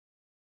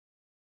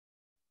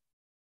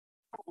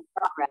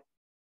progress.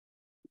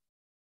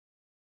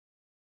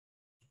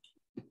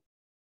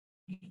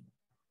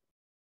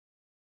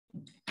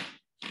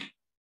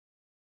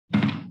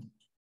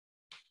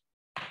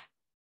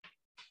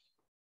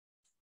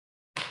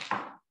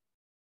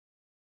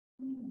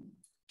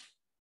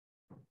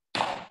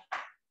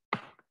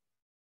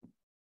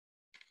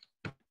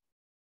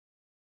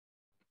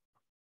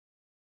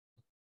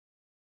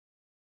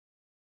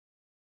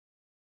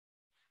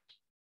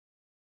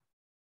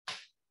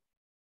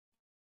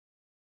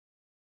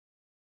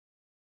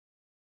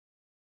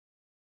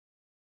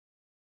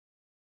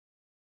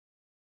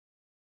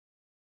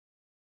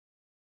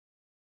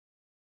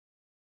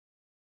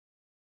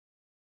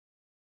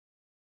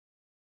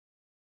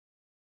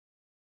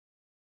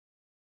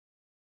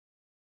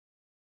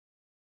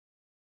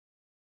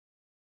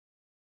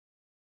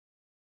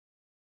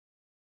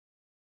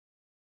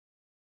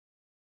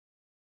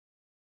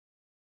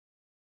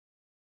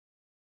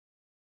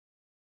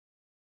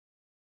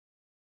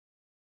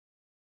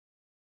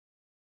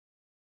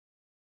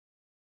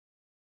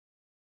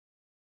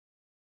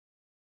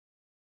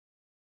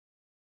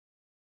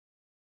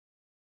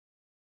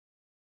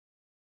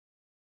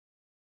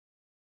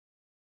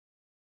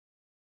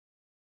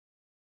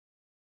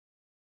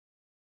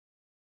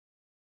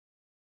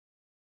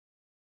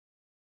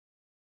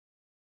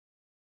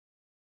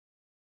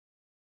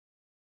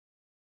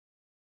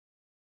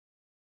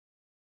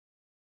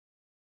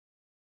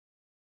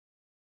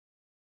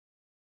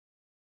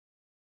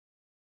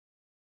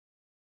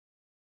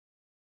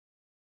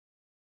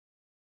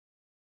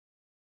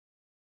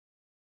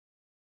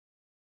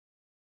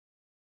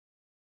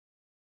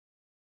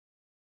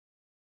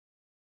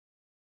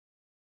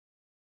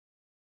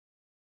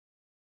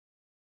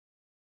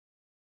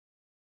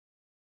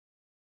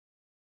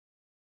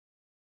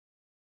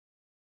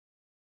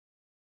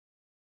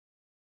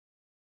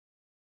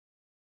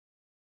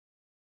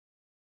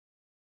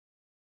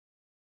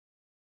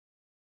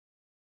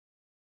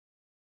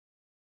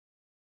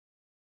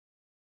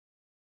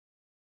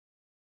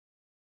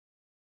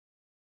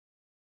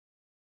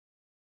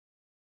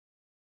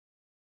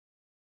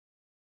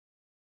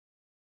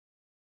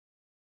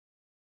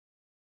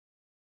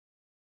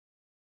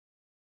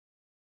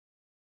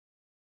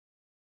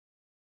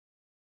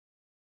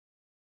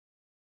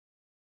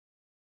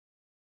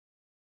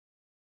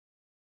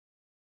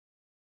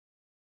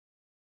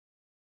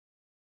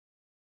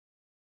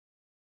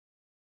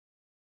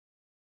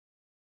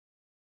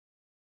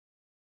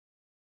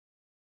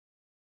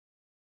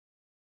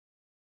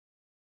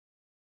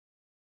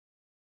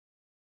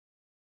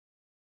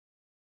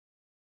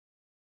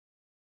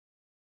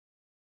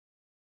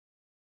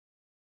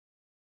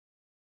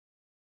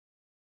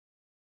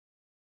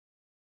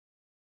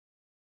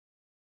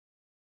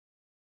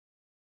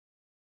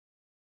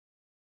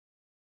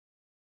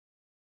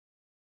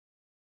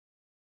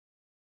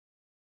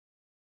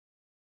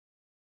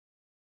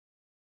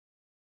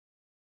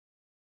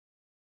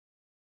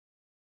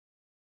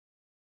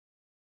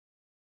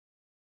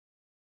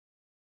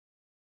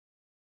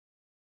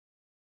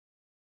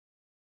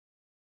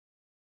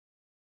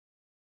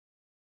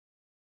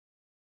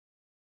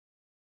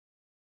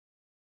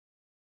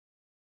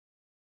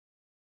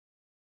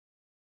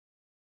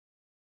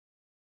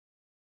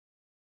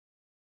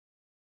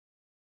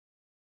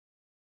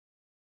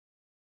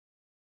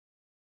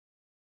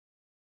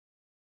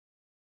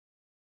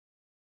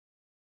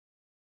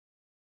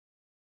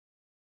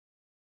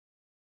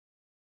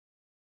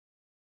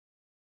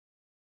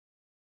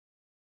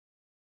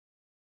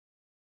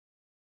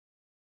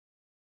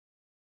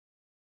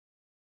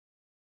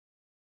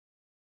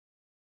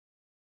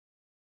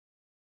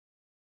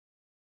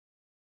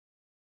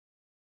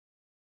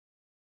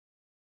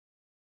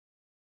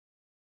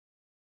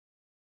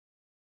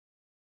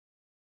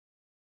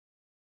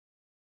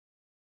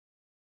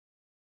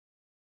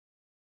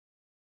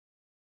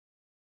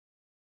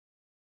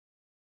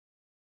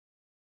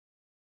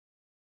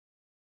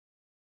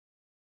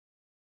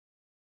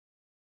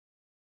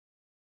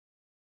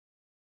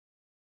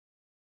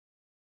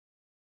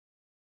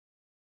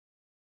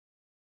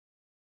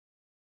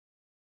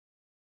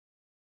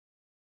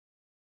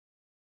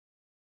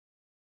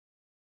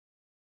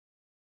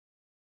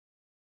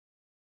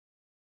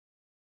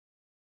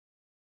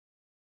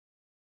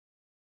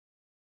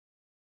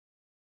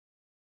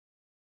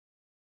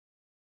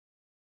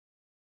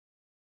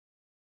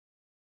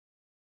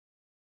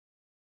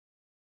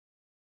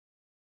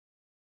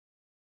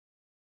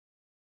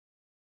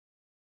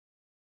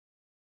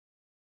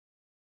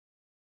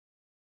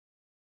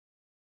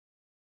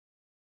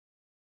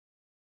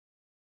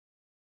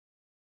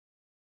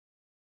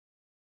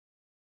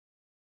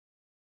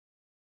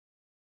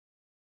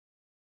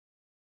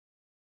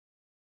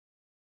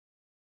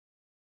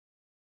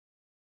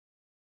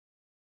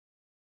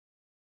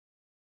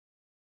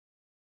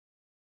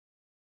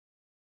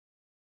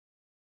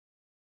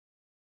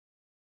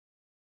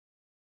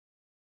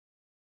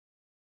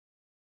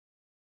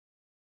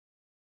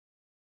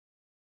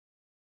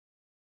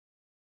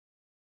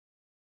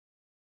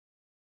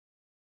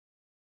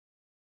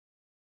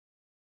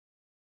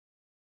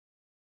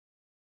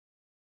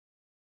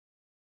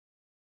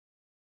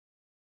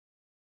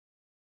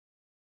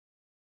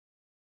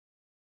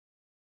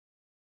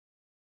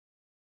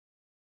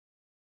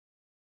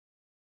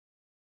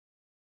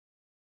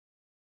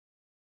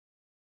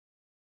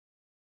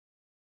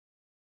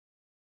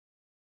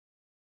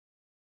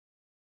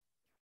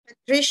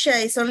 Patricia,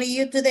 it's only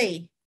you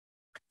today.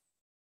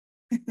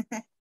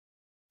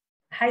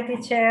 Hi,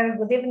 teacher.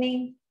 Good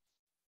evening.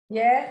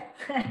 Yeah,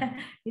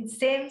 it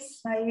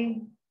seems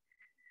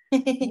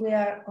we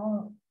are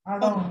all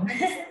alone.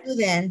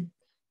 Student.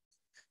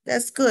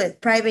 That's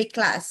good. Private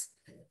class.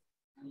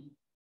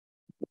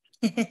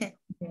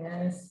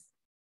 Yes.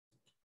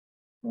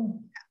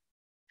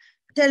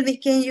 Tell me,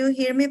 can you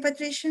hear me,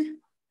 Patricia?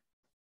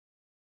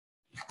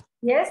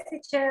 Yes,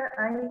 teacher,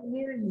 I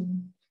hear you.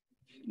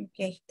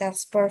 Okay,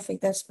 that's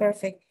perfect. That's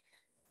perfect.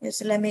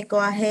 Just let me go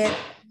ahead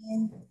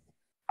and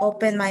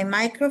open my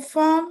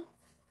microphone.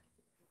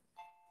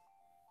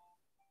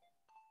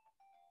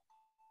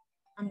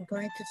 I'm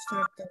going to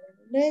start the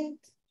late.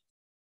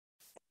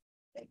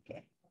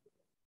 Okay.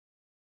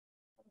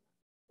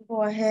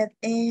 Go ahead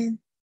and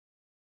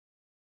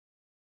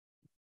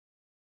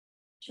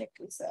check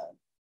this out.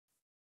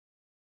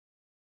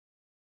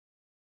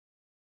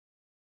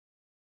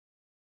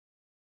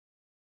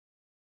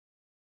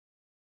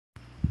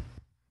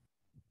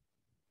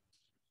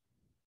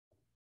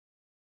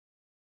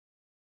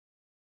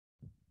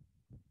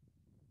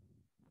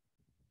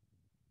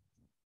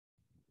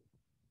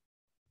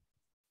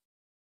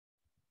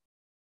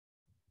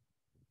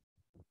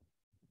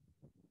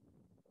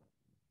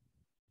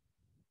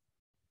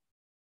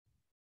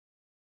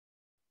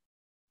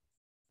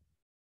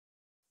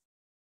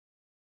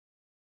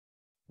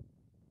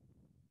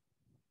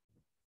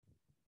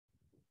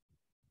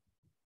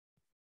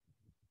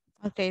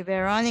 Okay,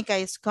 Veronica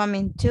is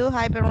coming too.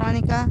 Hi,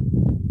 Veronica.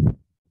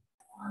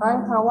 Hi,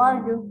 how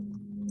are you?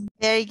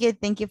 Very good.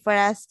 Thank you for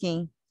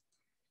asking.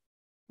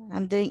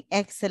 I'm doing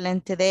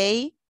excellent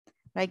today.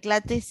 I'm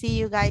glad to see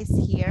you guys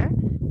here.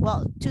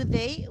 Well,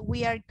 today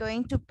we are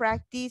going to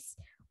practice.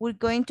 We're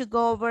going to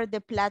go over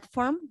the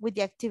platform with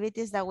the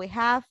activities that we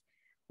have.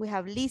 We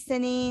have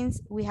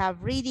listenings, we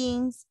have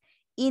readings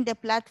in the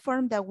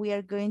platform that we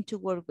are going to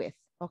work with,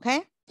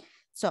 okay?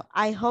 So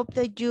I hope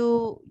that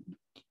you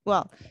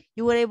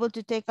were able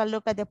to take a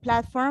look at the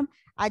platform.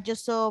 I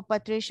just saw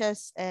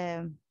Patricia's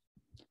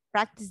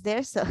practice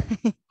there, so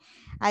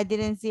I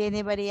didn't see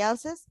anybody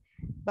else's,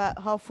 but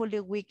hopefully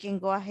we can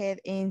go ahead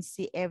and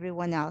see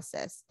everyone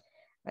else's.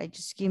 Right,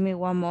 just give me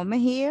one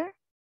moment here.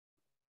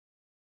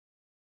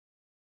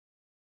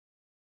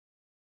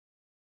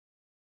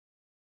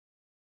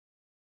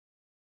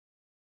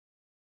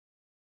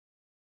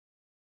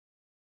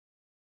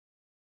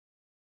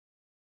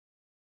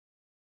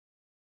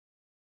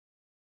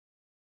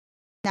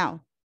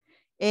 Now,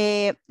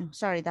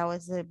 sorry, that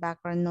was the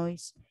background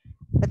noise.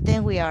 But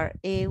then we're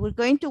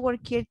going to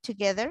work here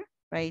together,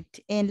 right?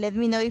 And let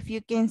me know if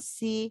you can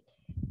see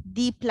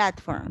the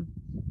platform.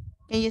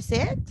 Can you see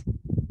it?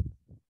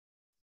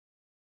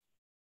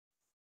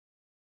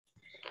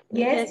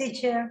 Yes,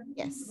 teacher.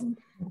 Yes.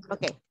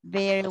 Okay,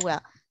 very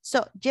well.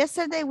 So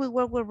yesterday we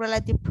worked with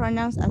relative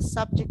pronouns as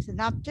subjects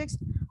and objects.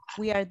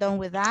 We are done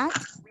with that.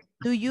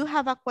 Do you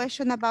have a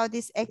question about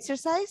this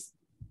exercise?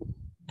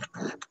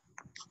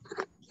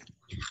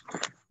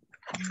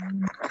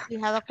 Do you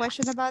have a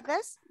question about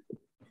this?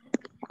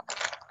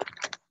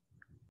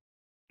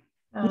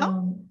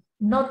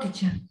 No,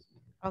 teacher.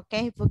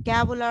 Okay,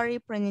 vocabulary,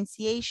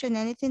 pronunciation,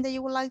 anything that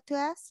you would like to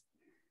ask?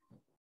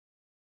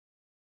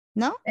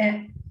 No?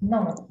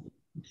 No.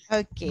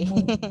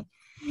 Okay.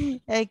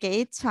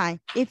 Okay, it's fine.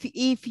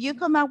 If you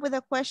come up with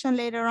a question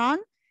later on,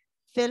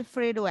 feel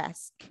free to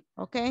ask,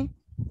 okay?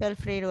 Feel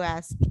free to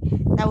ask.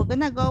 Now we're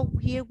gonna go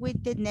here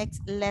with the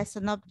next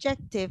lesson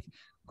objective.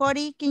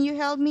 Cody, can you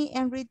help me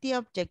and read the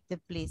objective,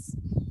 please?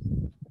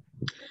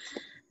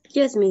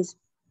 Yes, miss.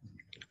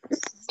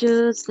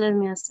 Just let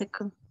me a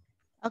second.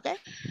 Okay.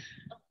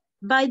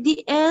 By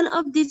the end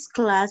of this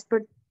class,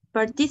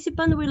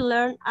 participants will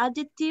learn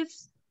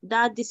adjectives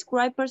that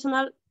describe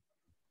personal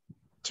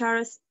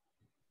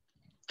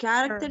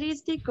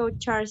characteristic or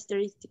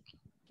characteristic.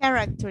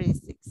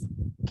 Characteristics.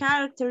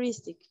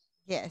 Characteristic.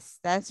 Yes,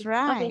 that's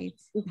right.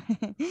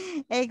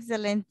 Okay.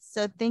 Excellent.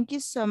 So thank you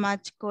so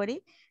much,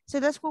 Cody. So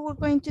that's what we're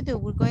going to do.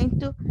 We're going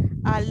to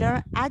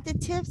learn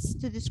adjectives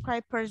to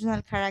describe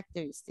personal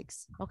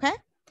characteristics, okay?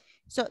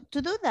 So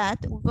to do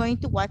that, we're going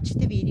to watch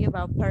the video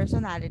about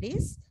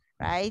personalities,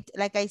 right?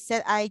 Like I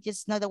said, I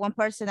just know that one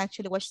person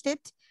actually watched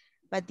it,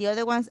 but the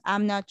other ones,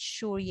 I'm not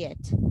sure yet,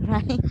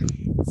 right?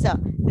 So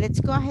let's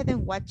go ahead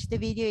and watch the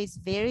video. It's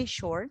very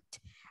short,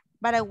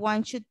 but I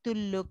want you to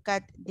look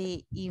at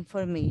the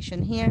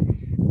information here.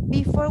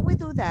 Before we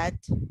do that,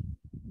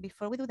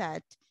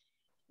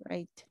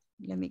 right,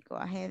 let me go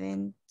ahead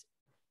and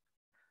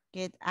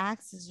get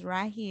access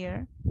right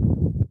here.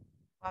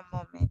 One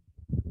moment.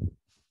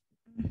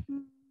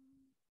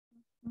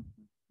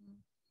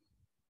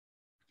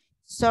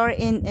 Sorry,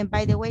 and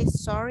by the way,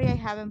 sorry I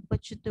haven't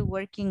put you to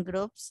work in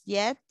groups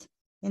yet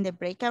in the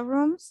breakout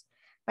rooms,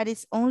 but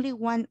it's only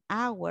 1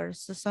 hour,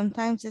 so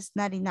sometimes it's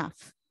not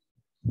enough,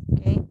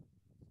 okay?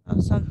 So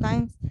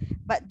sometimes,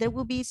 but there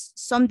will be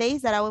some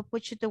days that I will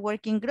put you to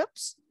work in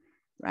groups,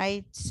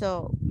 right?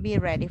 So be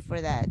ready for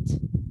that.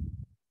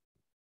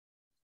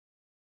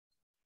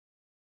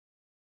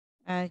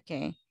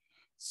 Okay,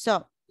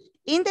 so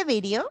In the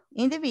video,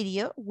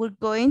 we're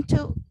going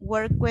to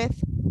work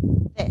with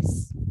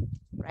this,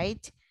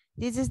 right?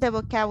 This is the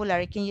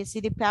vocabulary. Can you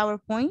see the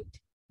PowerPoint?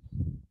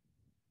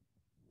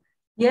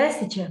 Yes,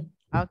 teacher.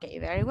 Okay,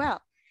 very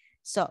well.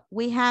 So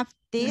we have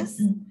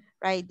this,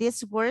 right?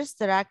 These words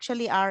that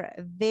actually are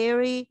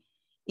very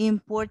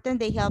important.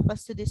 They help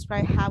us to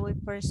describe how a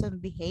person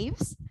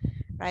behaves,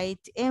 right?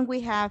 And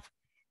we have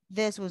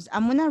this ones.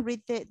 I'm gonna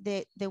read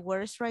the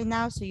words right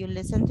now so you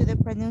listen to the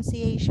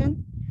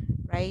pronunciation,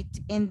 right?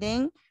 And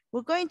then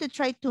we're going to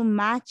try to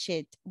match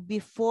it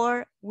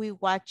before we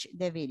watch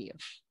the video,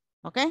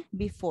 okay?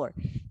 Before.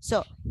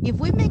 So if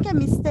we make a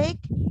mistake,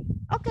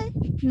 okay,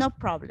 no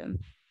problem,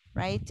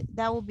 right?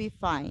 That will be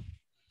fine.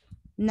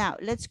 Now,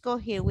 let's go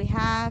here. We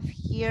have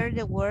here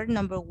the word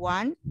number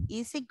 1,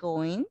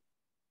 easygoing.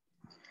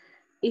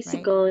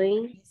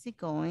 Easygoing. Right?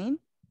 Easygoing.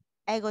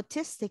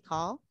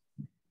 Egotistical.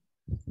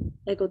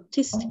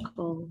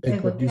 Egotistical.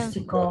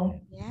 Egotistical.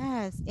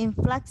 Yes,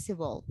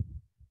 inflexible.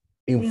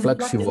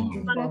 Inflexible.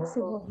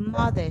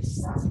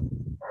 Modest.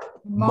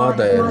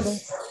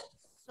 Modest.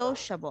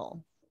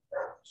 Sociable.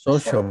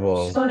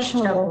 Sociable.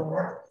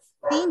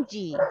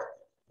 Stingy.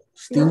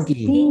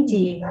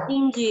 Stinky.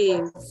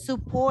 Stingy.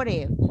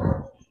 Supportive.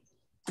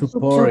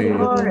 Supportive.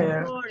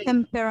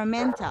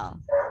 Temperamental.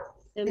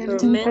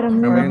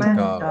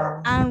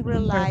 Temperamental.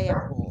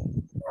 Unreliable.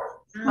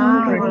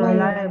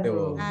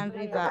 Unreliable.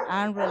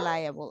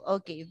 Unreliable.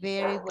 Okay,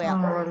 very well.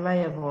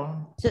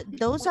 Unreliable. So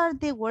those are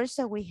the words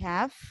that we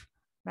have,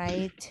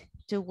 right,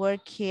 to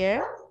work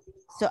here.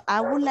 So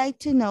I would like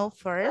to know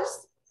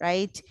first,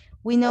 right?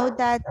 We know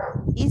that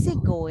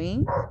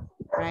easygoing,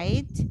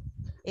 right?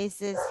 Is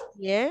this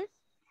here,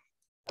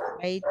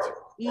 right?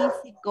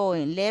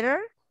 Easygoing,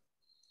 letter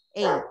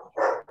H,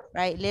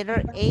 right?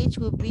 Letter H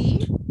will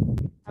be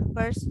a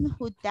person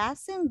who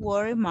doesn't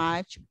worry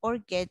much or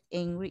get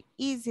angry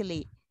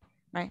easily,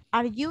 right?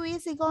 Are you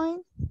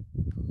easygoing?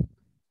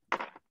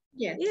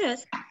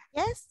 Yes.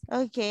 Yes,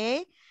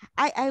 okay.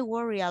 I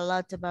worry a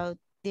lot about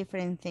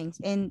different things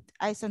and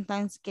I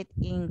sometimes get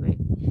angry.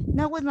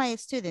 Not with my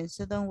students,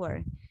 so don't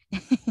worry.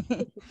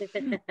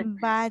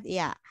 But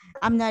yeah,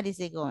 I'm not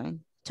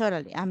easygoing.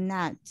 Totally, I'm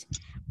not.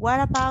 What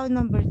about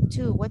number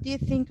 2? What do you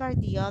think are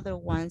the other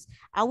ones?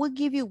 I will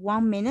give you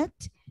 1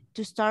 minute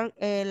to start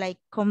like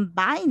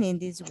combining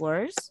these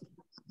words,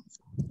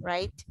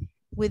 right?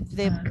 With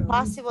the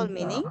possible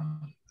meaning.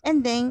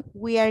 And then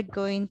we are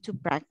going to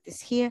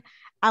practice here.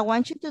 I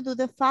want you to do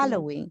the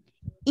following.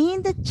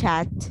 In the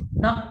chat,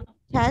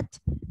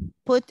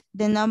 put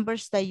the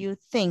numbers that you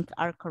think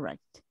are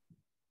correct.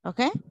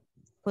 Okay?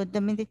 Put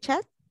them in the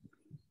chat.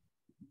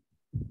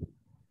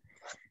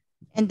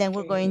 And then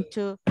we're going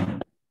to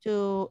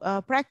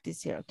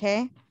practice here,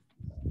 okay?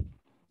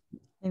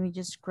 Let me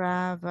just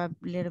grab a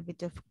little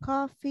bit of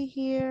coffee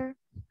here.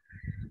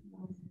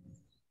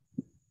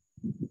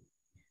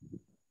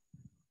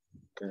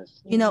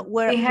 You know,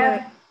 we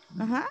have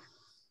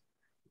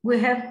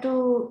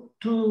to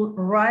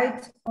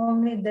write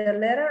only the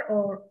letter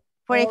or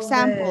for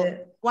example,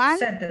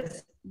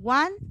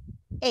 one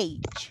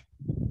H,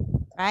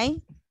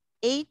 right?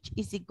 H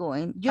is it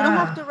going? You don't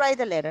have to write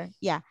the letter.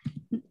 Yeah,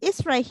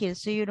 it's right here,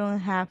 so you don't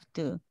have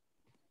to.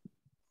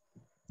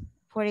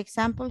 For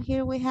example,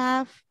 here we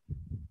have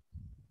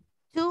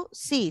 2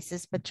 C's,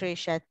 says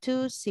Patricia,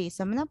 2 C's.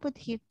 I'm gonna put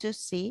here 2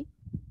 C,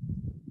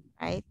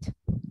 right?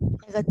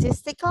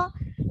 Egotistical,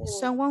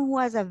 someone who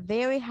has a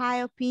very high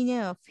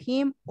opinion of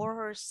him or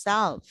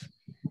herself.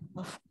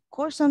 Of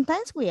course,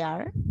 sometimes we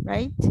are,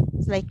 right?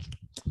 It's like,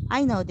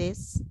 I know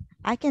this,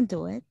 I can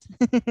do it,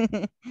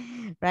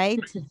 right?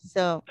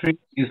 So 3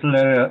 is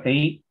letter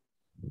A.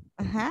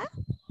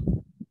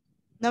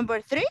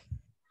 Number 3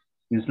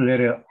 is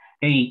letter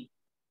A.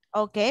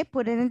 Okay,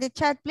 put it in the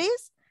chat,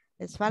 please.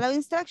 Let's follow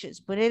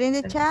instructions. Put it in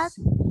the chat.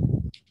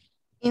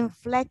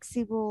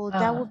 Inflexible,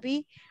 that would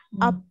be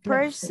a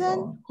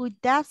person who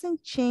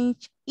doesn't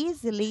change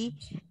easily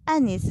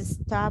and is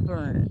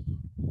stubborn.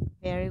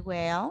 Very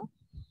well.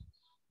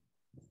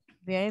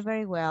 Very,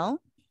 very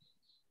well.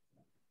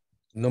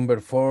 Number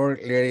 4,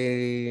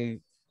 letter.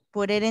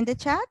 Put it in the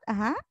chat.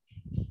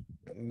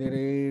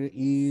 Letter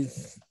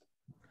is.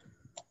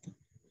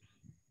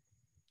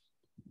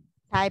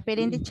 Type it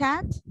in the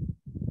chat.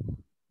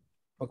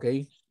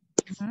 Okay.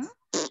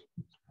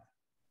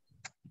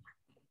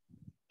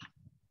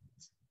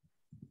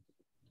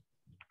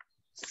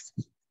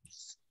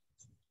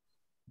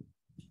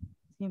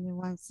 Give me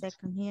 1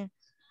 second here.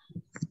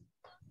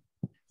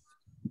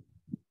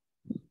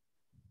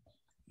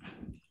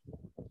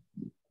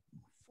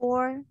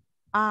 For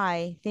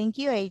I. Thank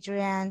you,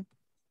 Adrian.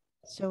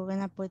 So we're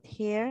gonna put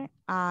here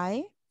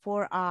I,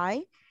 for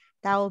I.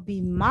 That will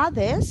be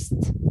modest.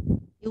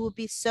 It will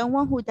be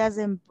someone who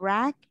doesn't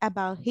brag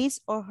about his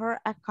or her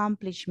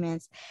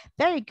accomplishments.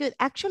 Very good.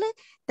 Actually,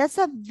 that's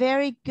a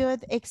very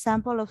good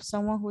example of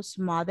someone who's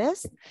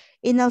modest.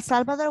 In El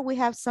Salvador, we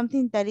have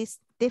something that is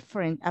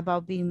different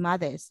about being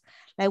modest.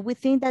 Like we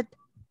think that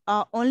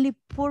only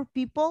poor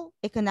people,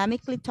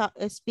 economically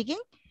speaking,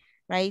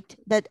 right?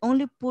 That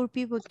only poor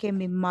people can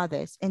be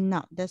mothers, and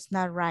no, that's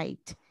not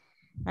right,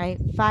 right?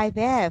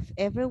 5F,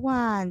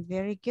 everyone,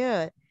 very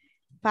good.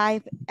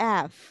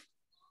 5F.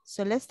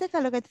 So let's take a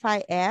look at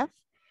 5F.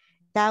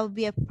 That would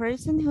be a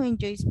person who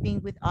enjoys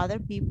being with other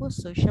people,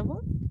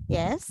 sociable.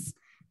 Yes.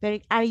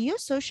 Very. Are you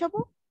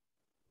sociable?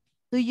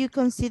 Do you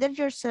consider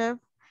yourself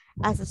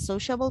as a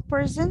sociable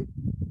person?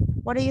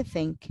 What do you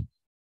think?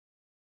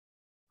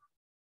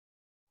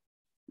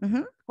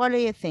 What do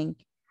you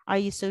think? Are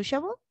you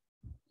sociable?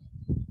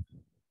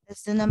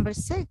 That's the number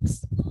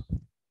 6.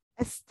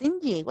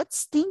 Stingy. What's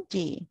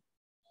stingy?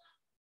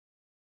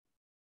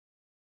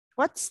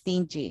 What's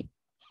stingy?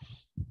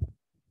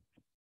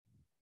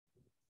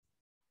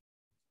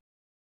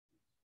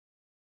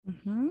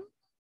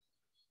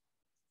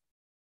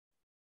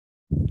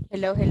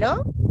 Hello,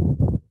 hello?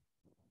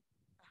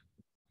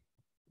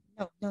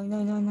 No.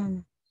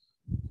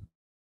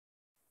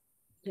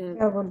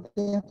 Ya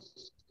volvió.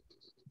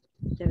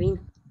 Ya vino.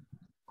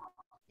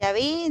 Ya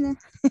vine.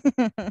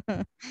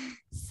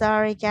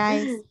 Sorry,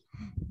 guys.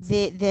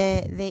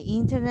 The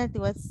internet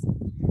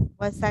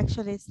was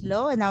actually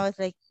slow, and I was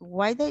like,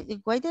 why they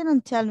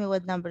don't tell me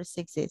what number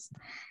 6 is?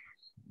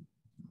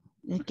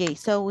 Okay,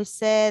 so we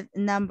said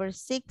number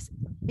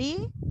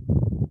 6B.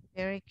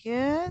 Very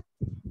good.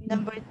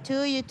 Number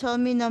 2, you told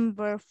me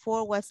number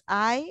 4 was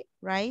I,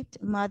 right?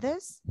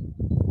 Mothers.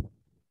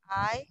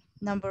 I.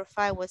 Number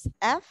 5 was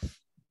F.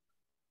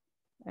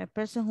 A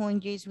person who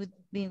engages with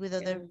being with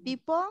other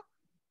people.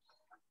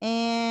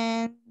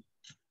 And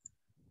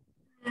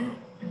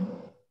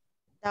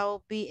that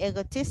will be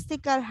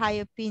egotistical, high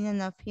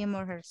opinion of him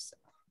or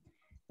herself.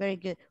 Very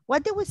good.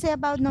 What did we say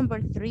about number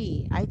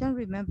 3? I don't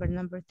remember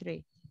number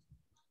 3.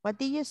 What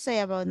did you say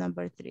about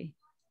number 3?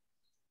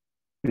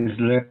 Is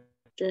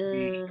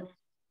letter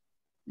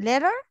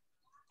Letter?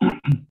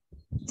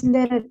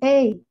 Letter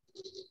A.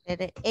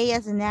 Letter A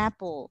as an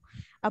apple.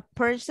 A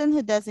person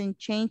who doesn't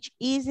change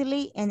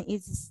easily and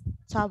is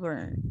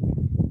stubborn.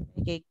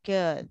 Okay,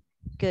 good.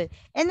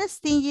 And the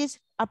stingy is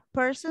a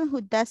person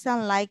who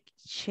doesn't like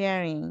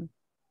sharing.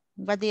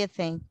 What do you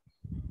think?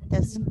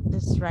 That's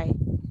right.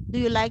 Do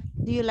you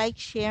like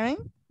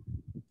sharing?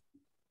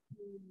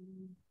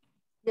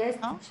 Yes,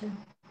 No? teacher.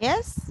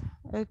 Yes?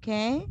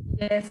 Okay.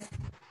 Yes.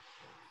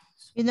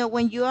 You know,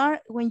 when you are,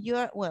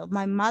 well,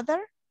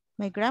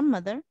 my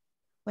grandmother,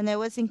 when I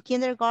was in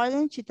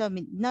kindergarten, she told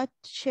me not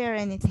to share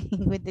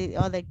anything with the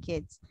other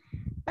kids.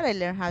 But I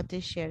learned how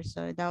to share,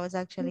 so that was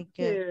actually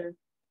good. Here.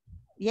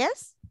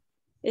 Yes?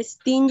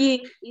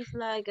 Stingy is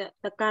like a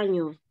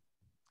tacaño.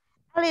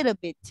 A little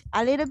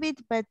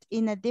bit, but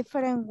in a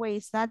different way.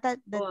 It's not that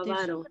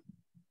Avaro.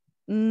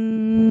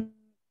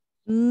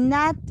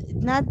 not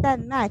that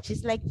much.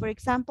 It's like, for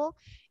example,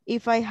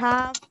 if I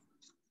have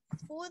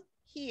food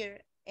here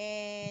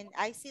and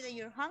I see that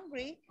you're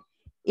hungry,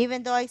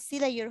 even though I see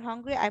that you're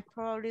hungry,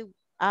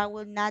 I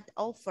will not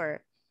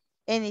offer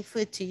any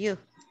food to you,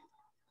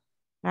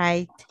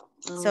 right?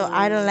 So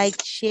I don't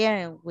like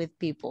sharing with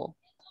people,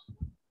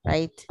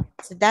 right?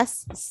 So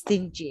that's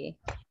stingy.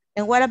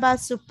 And what about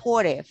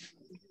supportive?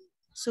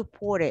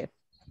 Supportive.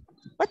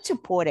 What's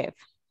supportive?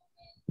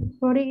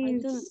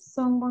 Supportive is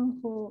someone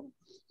who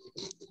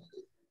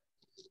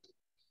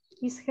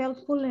is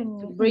helpful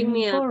and Bring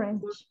me up.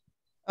 encourage.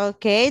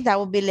 Okay, that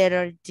would be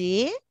letter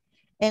D.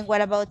 And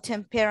what about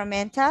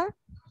temperamental?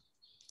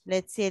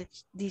 Let's see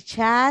the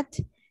chat.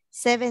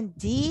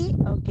 7D.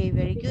 Okay,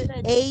 very good.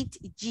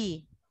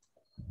 8G.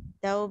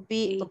 That would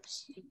be,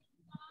 oops,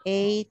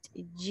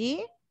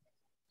 8G.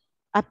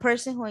 A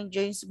person who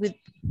enjoys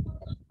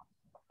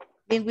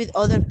being with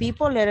other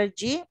people, letter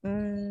G.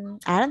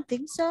 I don't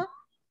think so.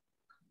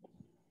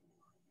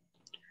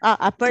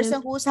 A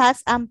person who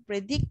has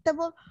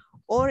unpredictable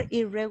or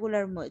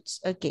irregular moods.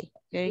 Okay,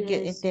 very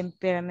good. In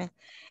temperament.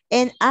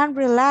 And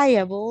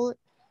unreliable,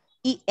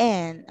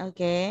 EN,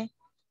 okay.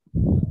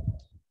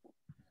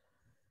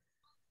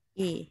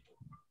 E.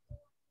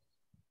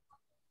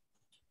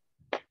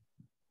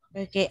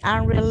 Okay,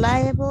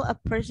 unreliable, a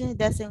person who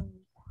doesn't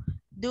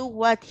do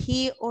what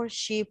he or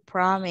she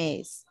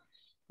promised.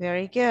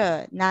 Very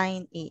good,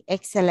 9E,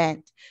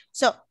 excellent.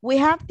 So we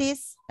have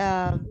these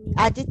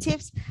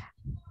adjectives.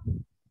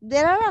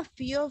 There are a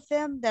few of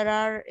them that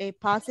are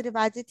positive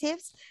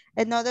adjectives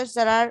and others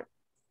that are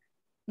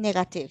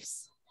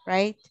negatives,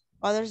 right?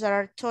 Others that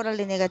are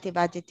totally negative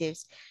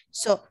adjectives.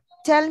 So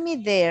tell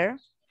me there,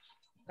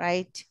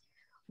 right?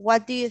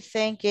 What do you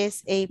think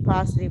is a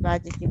positive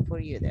adjective for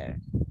you there?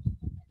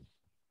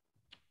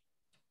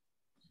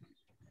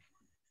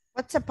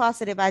 What's a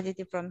positive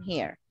adjective from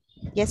here?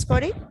 Yes,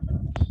 Cody?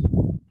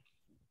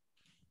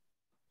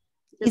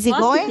 Is it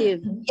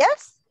going?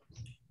 Yes?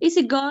 Is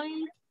it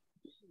going?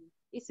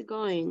 Is it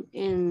going?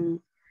 And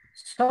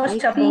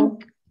Sociable. I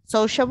think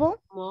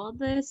Sociable.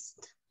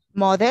 modest.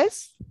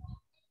 Modest.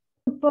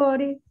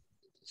 Supportive.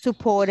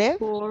 Supportive.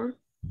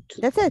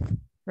 That's it,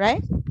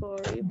 right?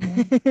 Supportive.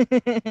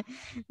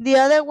 The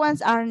other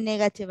ones are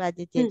negative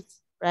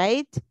adjectives,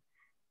 right?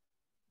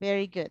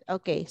 Very good.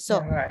 Okay,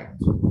 so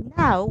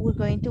now we're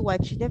going to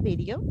watch the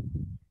video,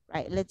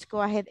 right? Let's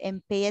go ahead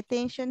and pay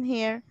attention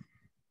here,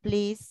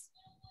 please,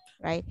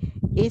 right?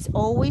 It's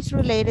always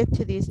related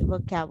to this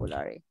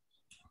vocabulary,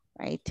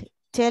 right?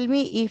 Tell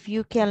me if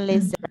you can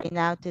listen right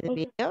now to the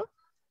video.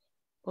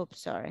 Oops,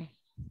 sorry.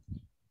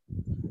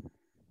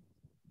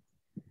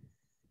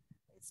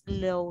 It's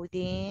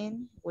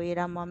loading. Wait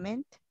a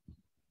moment.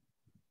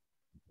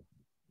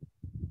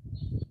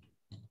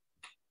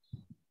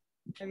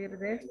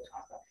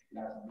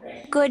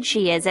 Good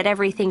she is at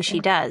everything she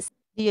does.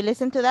 Do you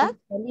listen to that?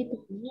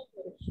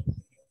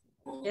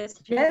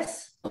 Yes.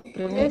 Yes.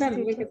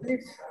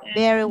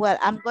 Very well.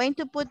 I'm going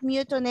to put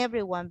mute on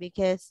everyone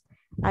because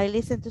I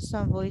listen to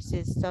some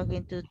voices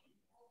talking to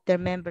their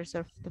members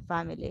of the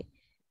family.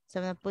 So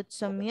I'm going to put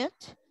some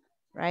mute,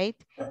 right?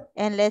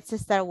 And let's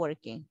start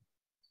working.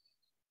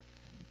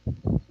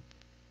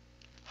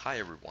 Hi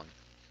everyone.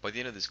 By the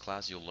end of this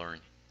class, you'll learn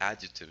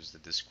adjectives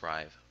that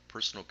describe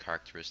personal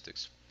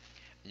characteristics.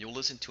 And you'll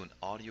listen to an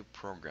audio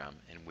program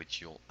in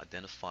which you'll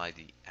identify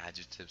the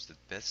adjectives that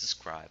best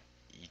describe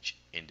each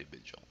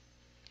individual.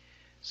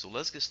 So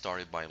let's get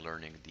started by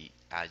learning the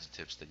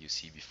adjectives that you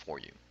see before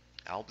you.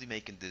 I'll be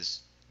making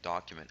this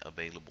document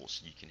available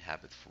so you can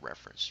have it for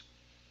reference.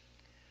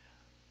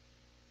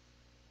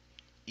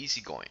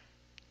 Easygoing.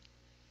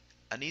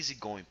 An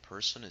easygoing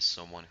person is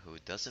someone who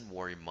doesn't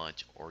worry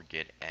much or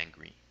get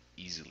angry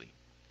easily.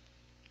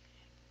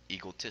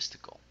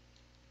 Egotistical.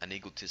 An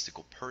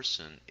egotistical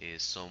person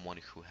is someone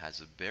who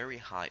has a very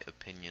high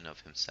opinion of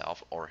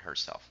himself or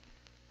herself.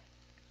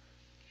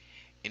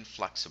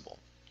 Inflexible.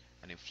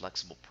 An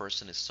inflexible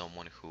person is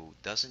someone who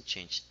doesn't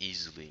change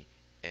easily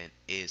and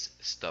is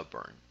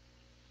stubborn.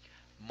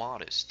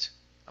 Modest.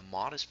 A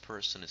modest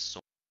person is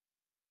someone.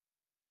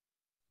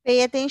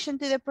 Pay attention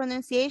to the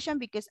pronunciation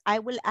because I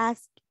will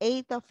ask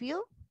 8 of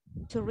you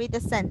to read the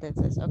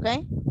sentences,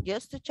 okay?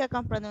 Just to check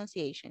on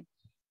pronunciation.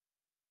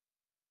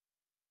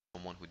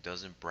 Someone who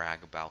doesn't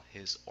brag about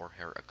his or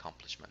her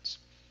accomplishments.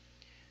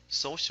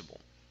 Sociable.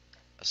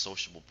 A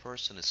sociable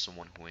person is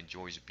someone who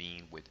enjoys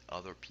being with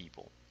other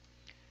people.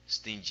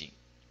 Stingy.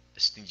 A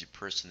stingy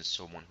person is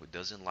someone who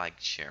doesn't like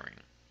sharing.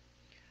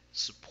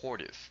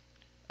 Supportive.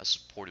 A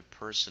supportive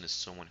person is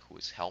someone who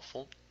is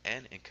helpful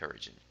and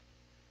encouraging.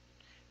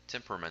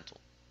 Temperamental.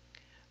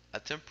 A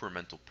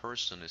temperamental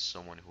person is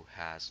someone who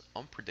has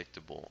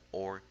unpredictable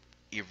or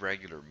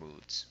irregular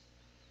moods.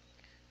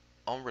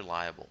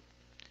 Unreliable.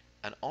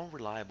 An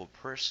unreliable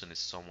person is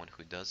someone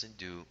who doesn't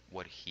do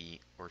what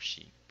he or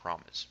she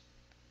promised.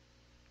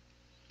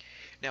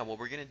 Now what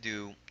we're going to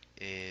do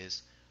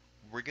is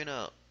we're going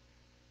to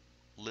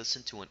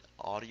listen to an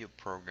audio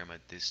program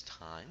at this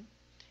time,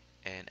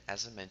 and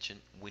as I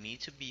mentioned, we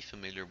need to be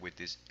familiar with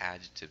these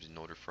adjectives in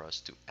order for us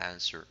to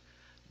answer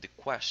the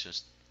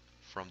questions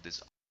from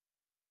this.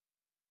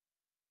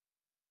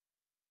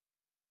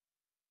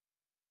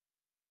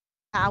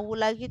 I would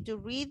like you to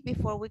read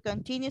before we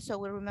continue so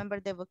we remember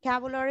the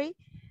vocabulary.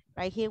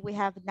 Right here we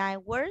have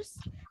 9 words.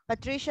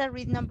 Patricia,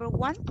 read number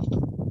 1.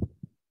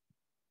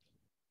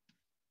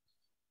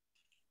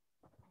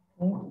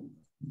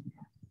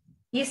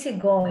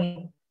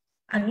 Easygoing.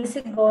 An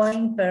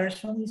easygoing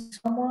person is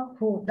someone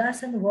who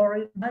doesn't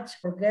worry much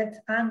or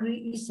get angry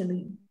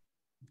easily.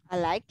 I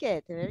like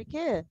it. Very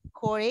good.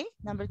 Corey,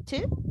 number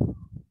 2.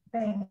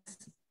 Thanks.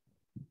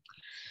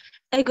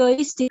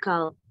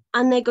 Egoistical.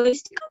 An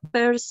egoistical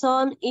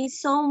person is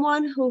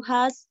someone who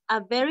has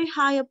a very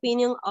high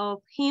opinion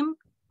of him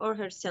or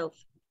herself.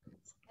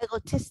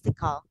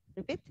 Egotistical.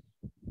 Repeat.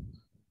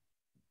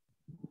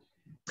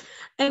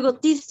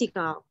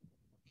 Egotistical.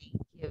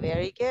 Thank you.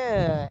 Very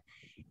good.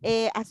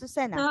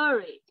 Azucena.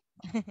 Sorry.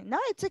 No,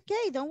 it's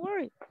okay. Don't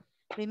worry.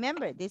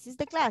 Remember, this is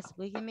the class.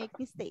 We can make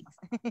mistakes.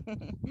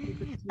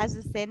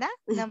 Azucena,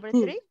 number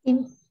 3.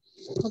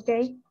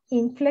 Okay.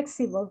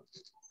 Inflexible.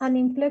 An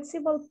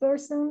inflexible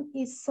person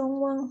is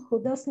someone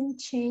who doesn't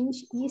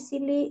change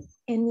easily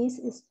and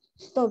is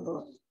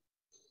stubborn.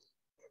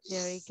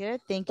 Very good.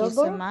 Thank you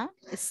so much.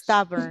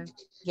 Stubborn.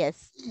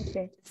 Yes.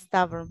 Okay.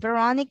 Stubborn.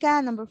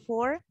 Veronica, number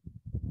 4.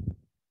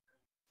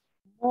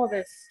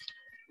 Modest.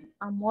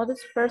 A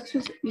modest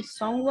person is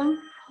someone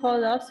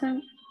who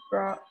doesn't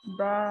brag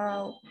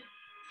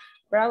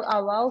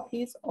about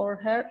his or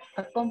her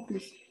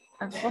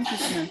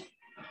accomplishment.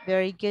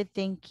 Very good.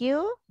 Thank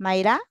you.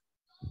 Mayra.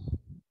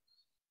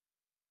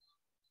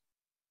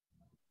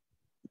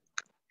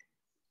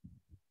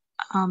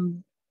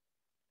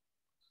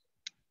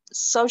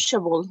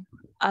 Sociable.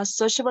 A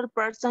sociable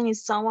person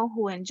is someone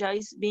who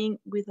enjoys being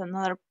with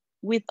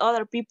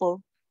other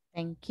people.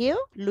 Thank you.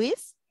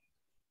 Luis.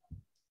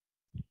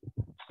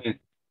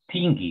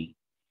 Stingy.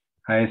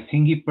 A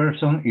stingy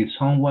person is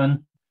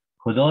someone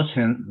who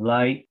doesn't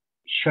like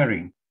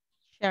sharing.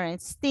 Sharon,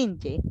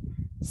 stingy.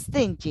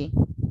 Stingy.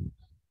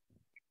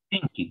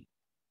 Stingy.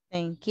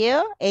 Thank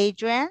you.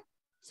 Adrian,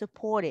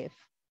 supportive.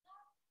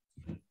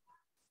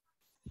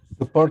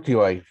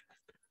 Supportive.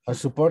 A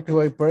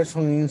supportive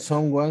person is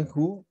someone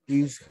who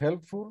is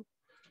helpful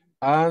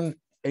and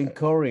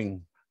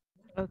encouraging.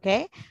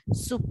 Okay.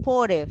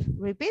 Supportive.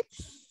 Repeat.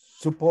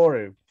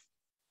 Supportive.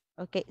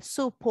 Okay.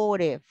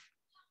 Supportive.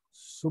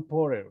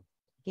 Supportive.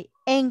 Okay.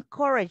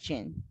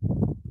 Encouraging.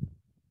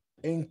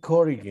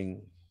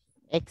 Encouraging.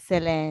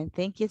 Excellent.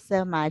 Thank you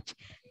so much.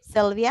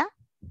 Sylvia?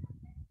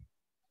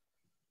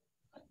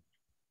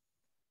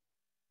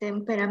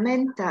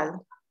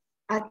 Temperamental.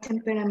 A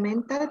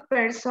temperamental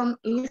person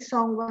is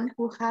someone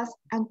who has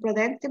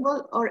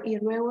unpredictable or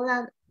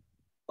irregular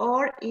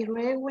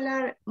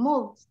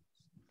moods.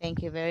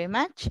 Thank you very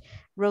much.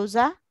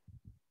 Rosa?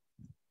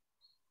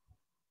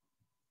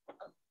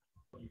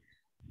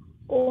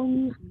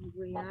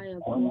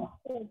 Unreliable.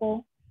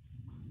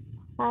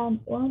 An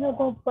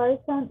unreliable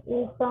person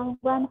is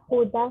someone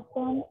who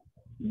doesn't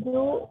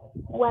do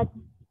what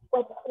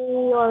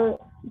he or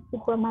she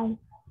promises.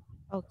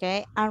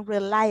 Okay,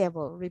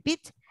 unreliable.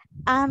 Repeat.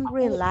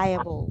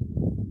 Unreliable.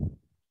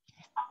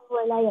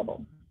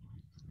 Unreliable.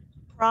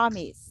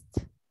 Promised.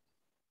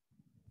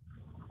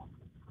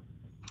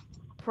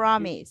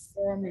 Promise.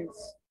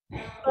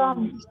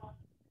 Promise.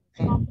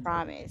 Okay,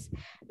 promise.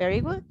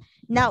 Very good.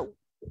 Now,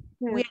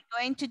 we are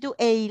going to do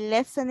a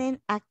listening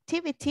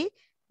activity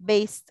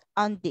based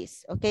on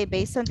this, okay?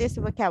 Based on this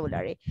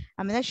vocabulary.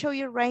 I'm going to show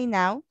you right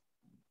now.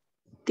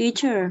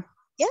 Teacher.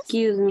 Yes?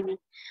 Excuse me.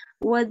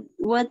 What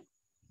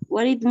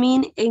it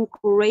mean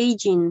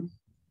encouraging?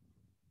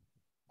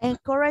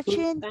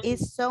 Encouraging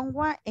is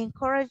someone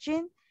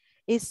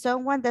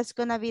that's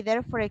going to be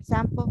there. For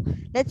example,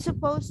 let's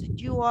suppose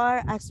you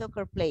are a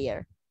soccer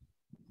player.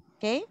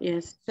 Okay?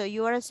 Yes. So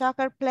you are a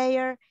soccer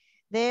player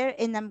there,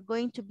 and I'm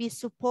going to be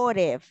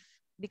supportive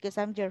because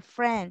I'm your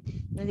friend.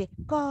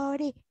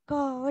 Cody,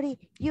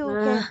 you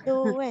can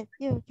do it.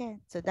 You can.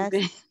 So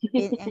that's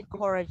being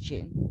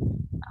encouraging.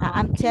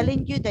 I'm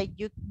telling you that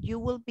you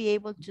will be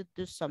able to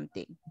do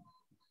something,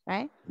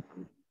 right?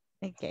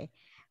 Okay.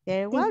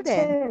 Very well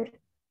then.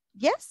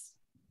 Yes?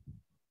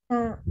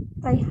 I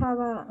have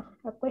a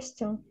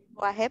question.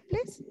 Go ahead,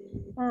 please.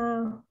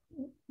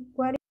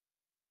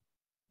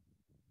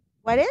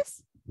 What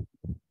is?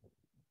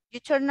 You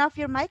turn off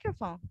your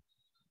microphone.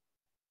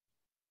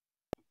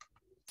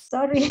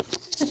 Sorry.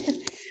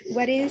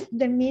 What is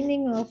the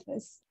meaning of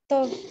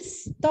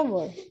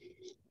stubborn?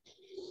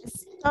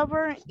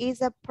 Stubborn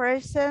is a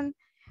person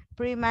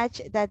pretty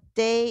much that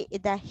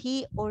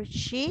he or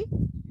she,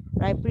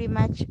 right, pretty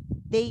much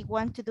they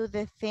want to do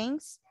the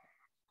things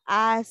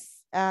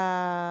as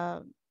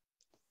they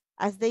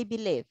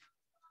believe,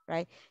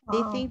 right?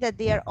 They think that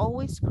they are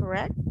always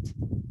correct,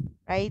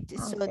 right? Okay.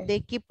 So they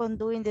keep on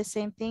doing the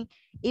same thing,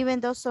 even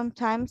though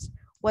sometimes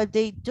what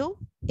they do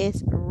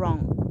is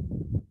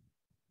wrong,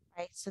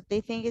 right? So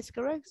they think it's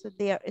correct, so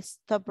they are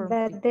stubborn.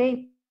 But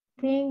they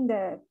think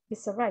that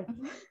it's right.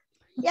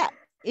 Yeah,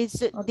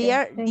 it's Okay, they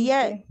are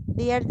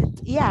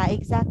yeah,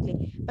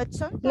 exactly. But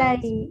sometimes,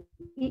 like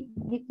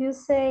if you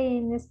say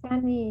in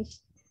Spanish,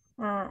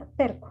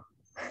 terco.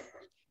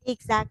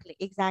 Exactly.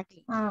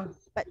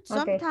 But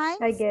sometimes,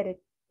 okay, I get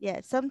it.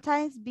 Yeah,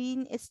 sometimes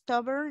being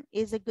stubborn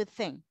is a good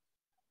thing,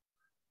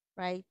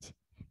 right?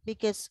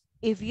 Because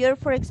if you're,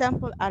 for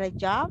example, at a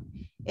job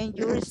and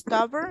you're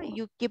stubborn,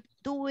 you keep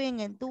doing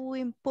and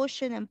doing,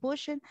 pushing and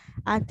pushing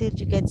until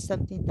you get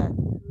something done.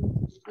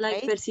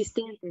 Like right?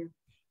 persistente.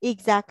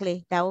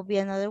 Exactly. That would be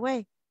another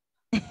way.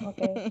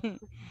 Okay.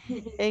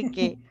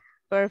 Okay,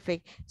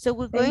 perfect. So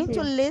we're going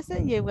to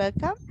listen. You're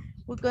welcome.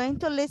 We're going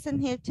to listen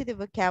here to the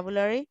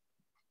vocabulary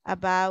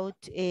about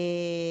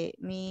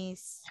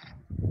Miss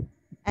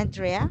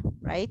Andrea,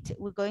 right?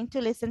 We're going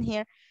to listen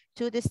here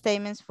to the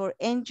statements for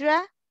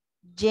Andrea,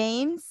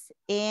 James,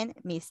 and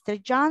Mr.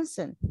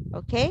 Johnson,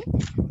 okay?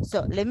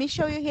 So let me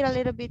show you here a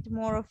little bit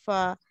more of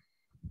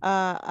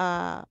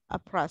a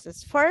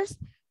process. First,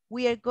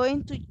 we are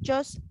going to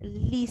just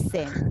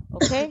listen,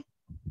 okay?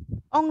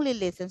 Only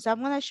listen. So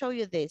I'm gonna show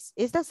you this.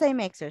 It's the same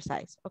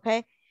exercise,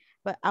 okay?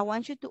 But I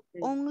want you to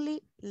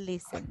only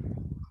listen.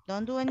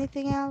 Don't do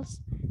anything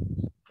else.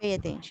 Pay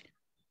attention,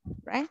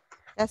 right?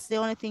 That's the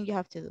only thing you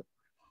have to do.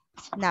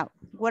 Now,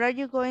 what are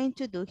you going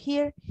to do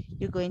here?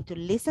 You're going to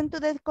listen to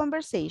the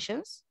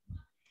conversations,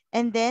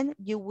 and then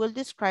you will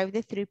describe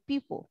the three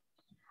people.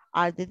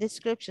 Are the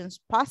descriptions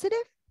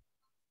positive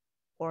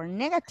or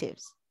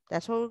negatives?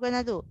 That's what we're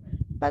gonna do.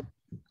 But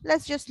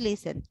let's just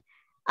listen.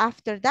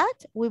 After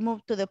that, we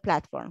move to the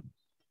platform.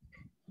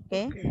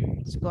 Okay,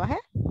 let's go ahead.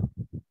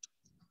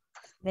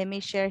 Let me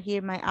share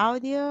here my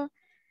audio.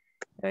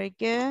 Very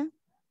good.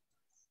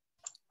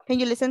 Can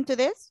you listen to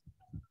this?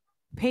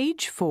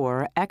 Page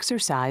 4,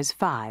 exercise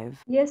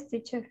 5. Yes,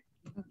 teacher.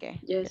 Okay,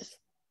 yes.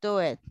 Do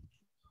it.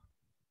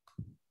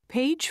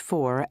 Page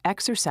 4,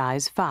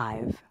 exercise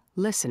 5,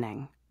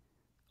 listening.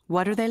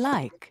 What are they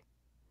like?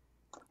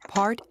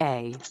 Part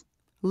A,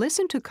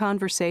 listen to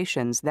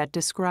conversations that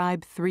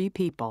describe three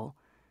people.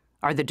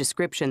 Are the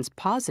descriptions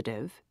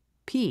positive,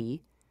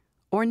 P,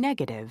 or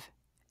negative,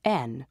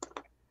 N?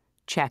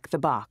 Check the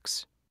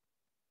box.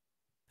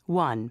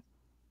 1.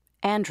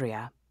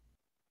 Andrea.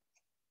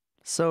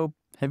 So,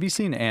 have you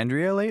seen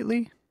Andrea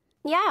lately?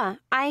 Yeah,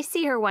 I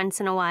see her once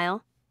in a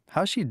while.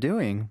 How's she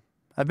doing?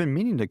 I've been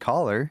meaning to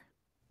call her.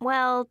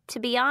 Well, to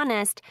be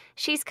honest,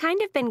 she's kind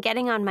of been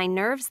getting on my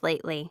nerves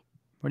lately.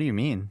 What do you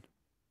mean?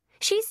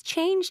 She's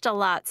changed a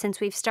lot since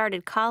we've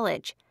started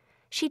college.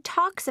 She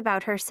talks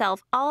about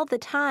herself all the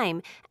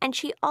time, and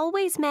she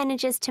always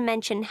manages to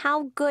mention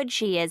how good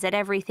she is at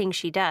everything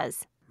she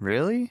does.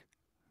 Really?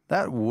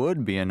 That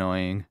would be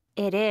annoying.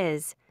 It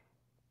is.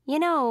 You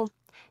know,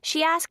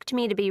 she asked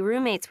me to be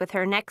roommates with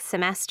her next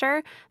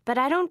semester, but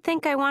I don't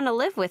think I want to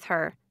live with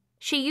her.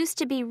 She used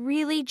to be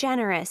really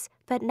generous,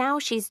 but now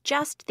she's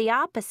just the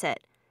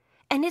opposite.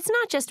 And it's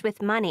not just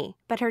with money,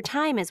 but her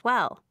time as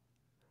well.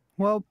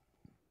 Well,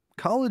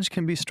 college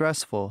can be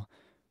stressful.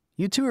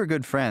 You two are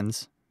good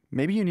friends.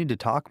 Maybe you need to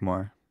talk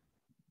more.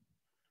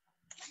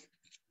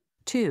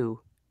 2.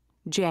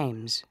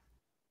 James.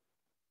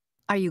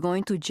 Are you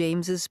going to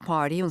James's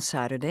party on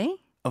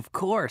Saturday? Of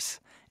course.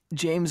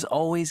 James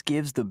always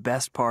gives the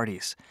best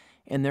parties,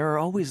 and there are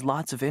always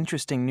lots of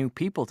interesting new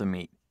people to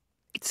meet.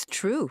 It's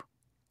true.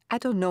 I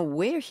don't know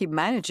where he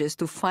manages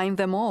to find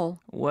them all.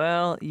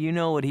 Well, you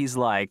know what he's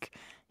like.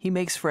 He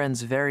makes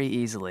friends very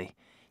easily.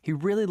 He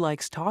really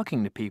likes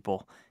talking to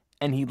people,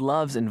 and he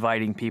loves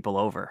inviting people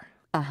over.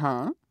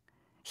 Uh-huh.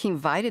 He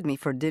invited me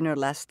for dinner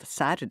last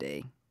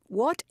Saturday.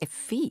 What a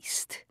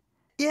feast.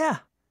 Yeah,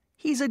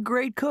 he's a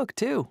great cook,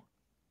 too.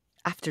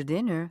 After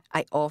dinner,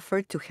 I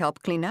offered to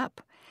help clean up,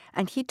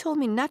 and he told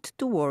me not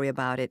to worry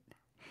about it.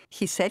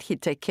 He said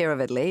he'd take care of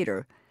it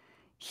later.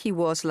 He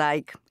was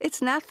like,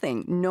 it's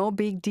nothing, no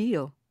big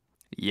deal.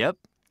 Yep,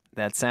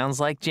 that sounds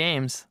like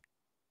James.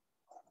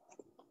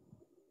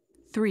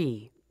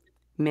 3.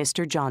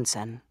 Mr.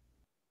 Johnson.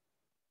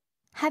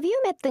 Have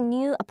you met the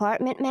new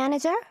apartment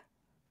manager?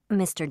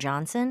 Mr.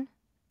 Johnson?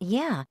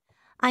 Yeah,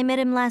 I met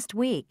him last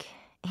week.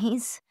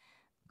 He's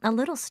a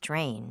little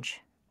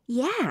strange.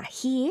 Yeah,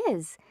 he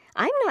is.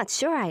 I'm not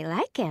sure I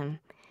like him.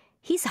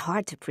 He's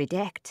hard to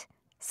predict.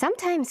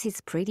 Sometimes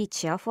he's pretty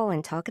cheerful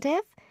and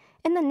talkative,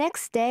 and the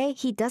next day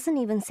he doesn't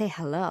even say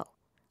hello.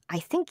 I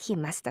think he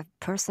must have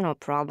personal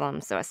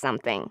problems or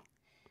something.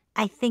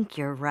 I think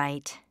you're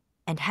right.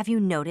 And have you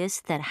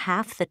noticed that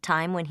half the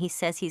time when he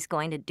says he's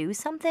going to do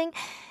something,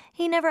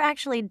 he never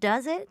actually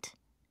does it?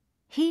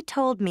 He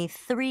told me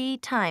 3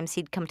 times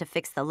he'd come to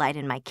fix the light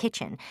in my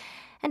kitchen,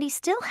 and he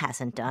still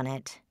hasn't done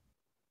it.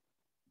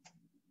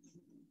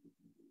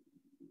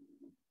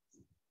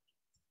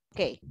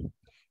 Okay,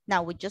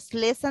 now we just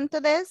listen to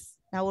this.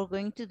 Now we're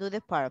going to do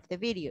the part of the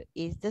video.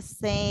 It's the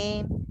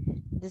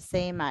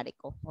same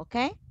article,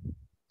 okay?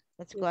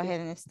 Let's go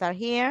ahead and start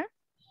here.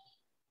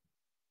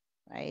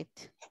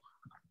 Right.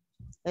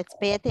 Let's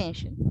pay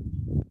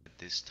attention.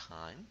 This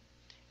time,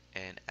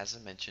 and as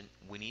I mentioned,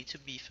 we need to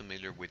be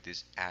familiar with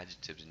these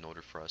adjectives in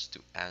order for us to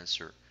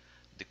answer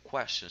the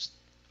questions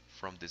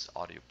from this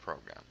audio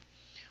program.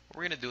 What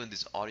we're going to do in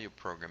this audio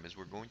program is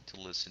we're going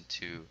to listen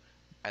to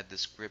a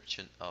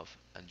description of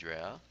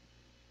Andrea,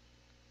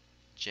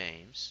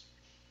 James,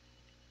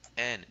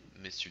 and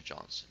Mr.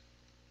 Johnson.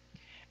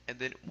 And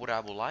then what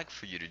I would like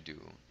for you to do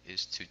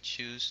is to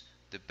choose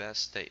the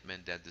best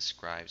statement that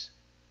describes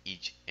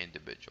each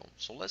individual.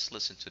 So let's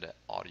listen to that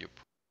audio.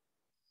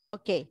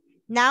 Okay,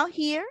 now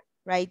here,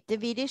 right, the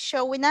video is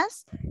showing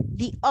us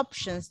the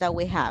options that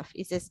we have.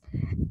 It says,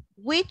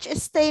 which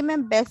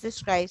statement best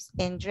describes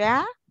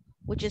Andrea?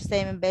 Which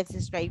statement best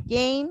describes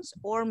James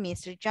or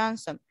Mr.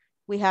 Johnson?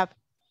 We have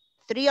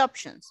 3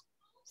 options.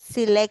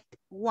 Select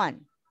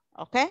one,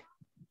 okay?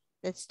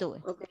 Let's do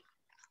it. Okay.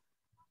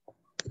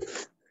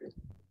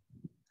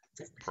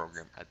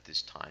 Program at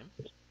this time.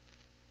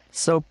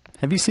 So,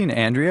 have you seen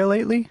Andrea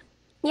lately?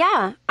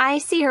 Yeah, I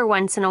see her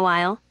once in a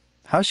while.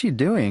 How's she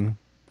doing?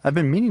 I've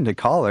been meaning to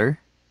call her.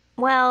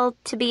 Well,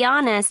 to be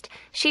honest,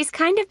 she's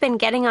kind of been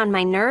getting on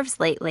my nerves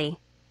lately.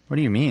 What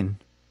do you mean?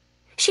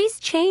 She's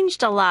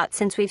changed a lot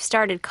since we've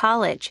started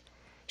college.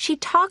 She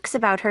talks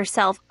about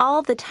herself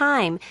all the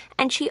time,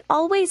 and she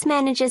always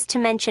manages to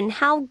mention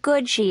how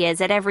good she is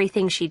at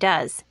everything she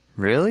does.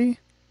 Really?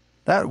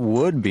 That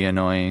would be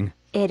annoying.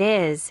 It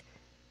is.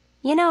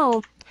 You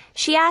know,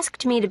 she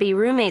asked me to be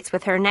roommates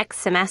with her next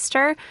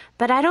semester,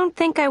 but I don't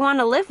think I want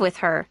to live with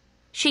her.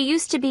 She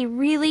used to be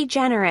really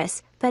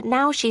generous, but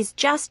now she's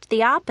just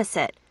the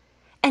opposite.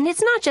 And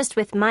it's not just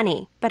with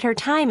money, but her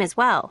time as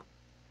well.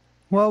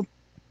 Well,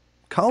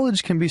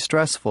 college can be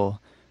stressful.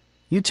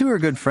 You two are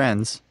good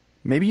friends.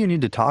 Maybe you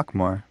need to talk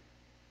more.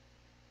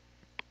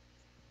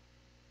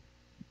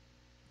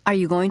 Are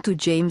you going to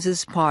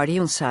James's party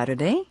on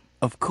Saturday?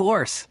 Of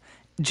course.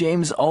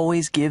 James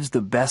always gives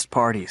the best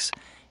parties,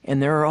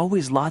 and there are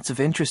always lots of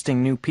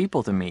interesting new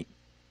people to meet.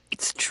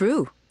 It's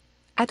true.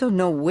 I don't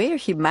know where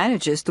he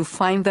manages to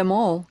find them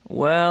all.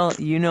 Well,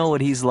 you know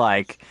what he's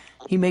like.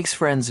 He makes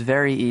friends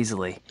very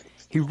easily.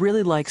 He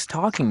really likes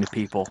talking to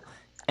people,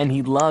 and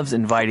he loves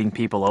inviting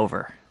people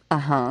over.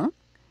 Uh-huh.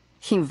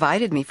 He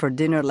invited me for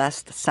dinner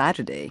last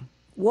Saturday.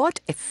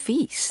 What a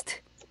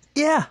feast.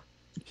 Yeah,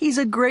 he's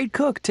a great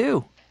cook,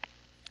 too.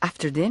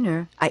 After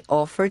dinner, I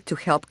offered to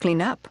help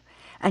clean up,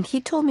 and he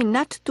told me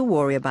not to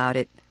worry about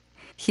it.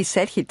 He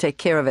said he'd take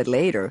care of it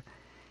later.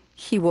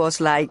 He was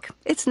like,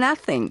 it's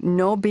nothing,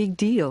 no big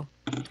deal.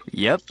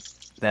 Yep,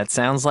 that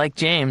sounds like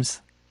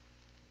James.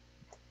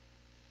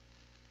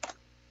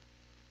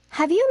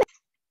 Have you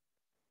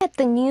Met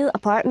the new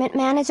apartment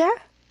manager?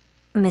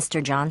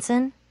 Mr.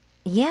 Johnson?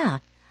 Yeah,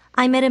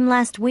 I met him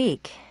last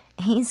week.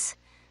 He's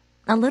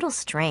a little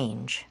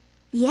strange.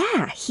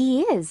 Yeah,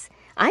 he is.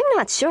 I'm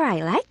not sure I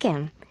like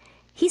him.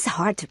 He's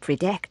hard to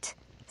predict.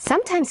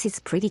 Sometimes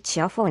he's pretty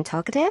cheerful and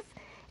talkative,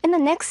 and the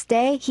next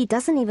day he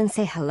doesn't even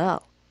say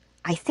hello.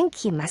 I think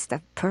he must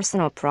have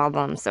personal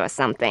problems or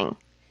something.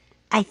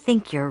 I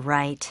think you're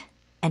right.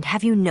 And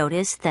have you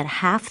noticed that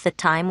half the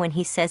time when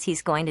he says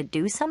he's going to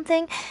do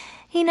something,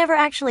 he never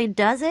actually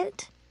does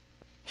it?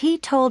 He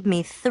told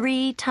me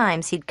 3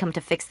 times he'd come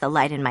to fix the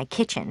light in my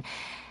kitchen,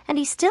 and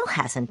he still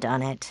hasn't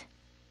done it.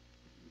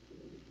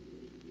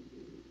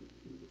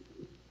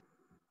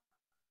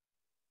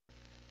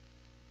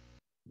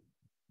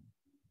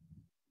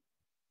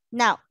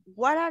 Now,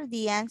 what are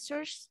the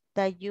answers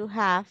that you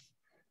have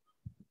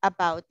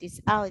about this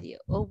audio?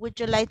 Or would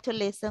you like to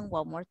listen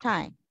one more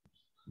time?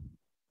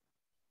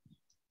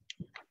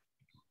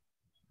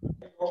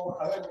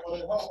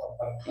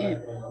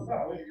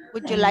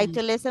 Would you like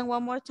to listen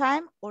one more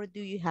time, or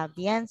do you have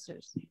the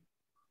answers?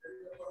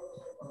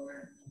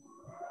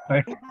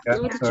 No,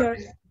 teacher.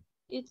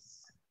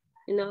 It's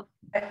enough.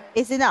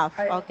 It's enough?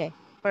 Okay,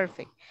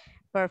 perfect,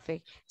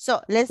 perfect. So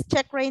let's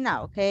check right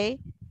now, okay?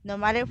 No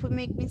matter if we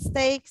make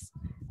mistakes,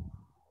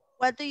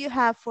 what do you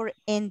have for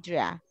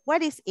Andrea?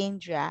 What is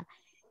Andrea?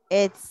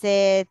 It's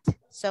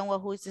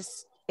someone who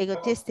is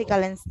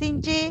egotistical and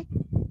stingy,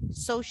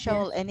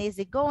 social and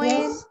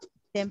easygoing,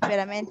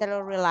 temperamental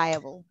or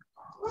reliable.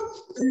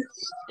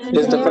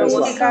 It's the first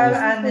one.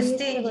 And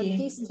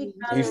stingy.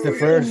 It's the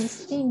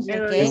first.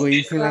 Okay.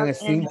 Egoistic and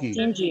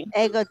stingy.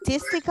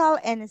 Egotistical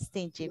and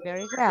stingy.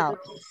 Very well.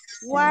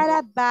 What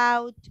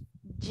about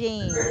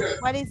James?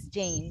 What is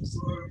James?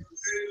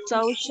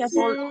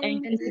 Sociable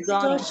and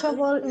easygoing.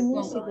 Sociable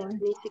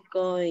and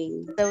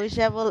easygoing.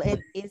 Sociable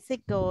and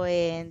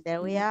easygoing.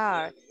 There we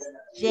are.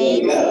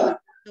 James is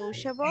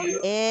sociable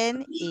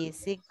and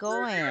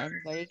easygoing.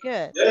 Very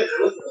good.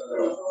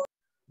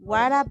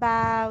 What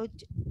about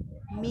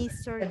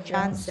Mr.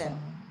 Johnson?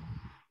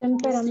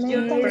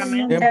 Temperamental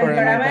and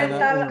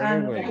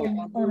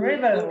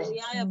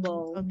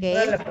unreliable.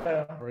 Okay.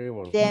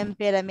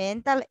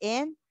 Temperamental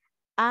and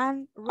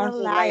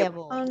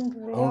unreliable.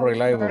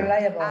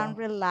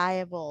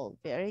 Unreliable.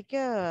 Very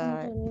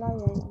good.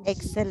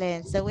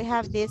 Excellent. So we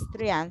have these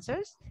 3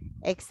 answers.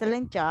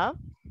 Excellent job.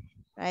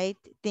 Right.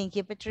 Thank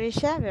you,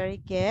 Patricia. Very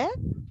good.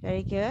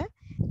 Very good.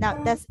 Now,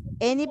 does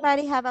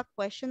anybody have a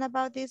question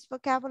about this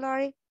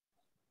vocabulary?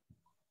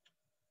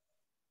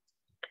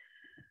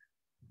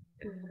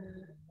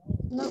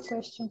 No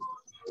question.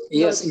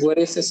 Yes, what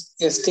is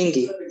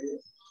stingy?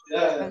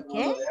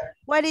 Okay.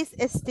 What is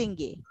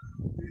stingy?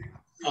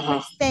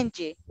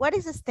 Stingy. What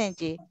is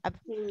stingy?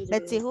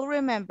 Let's see who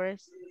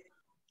remembers.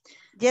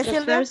 Yes, The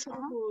Sylvia? person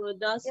who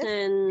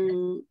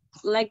doesn't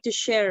like to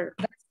share.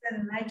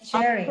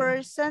 A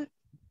person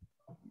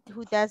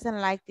who doesn't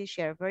like to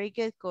share. Very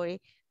good,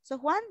 Corey. So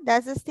Juan,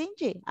 that's a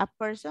stingy. A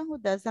person who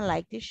doesn't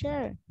like to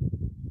share.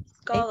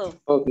 Colo.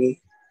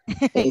 Okay.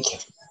 Thank you.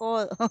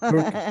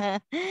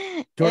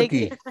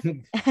 Turkey.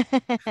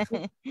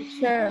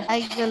 Sure.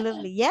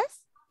 Absolutely. Yes?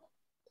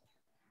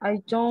 I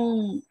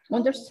don't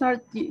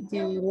understand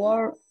the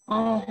word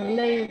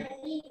unreliable.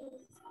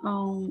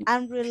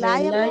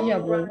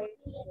 Unreliable.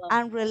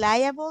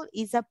 Unreliable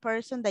is a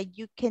person that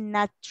you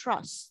cannot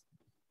trust,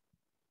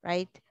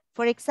 right?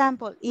 For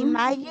example,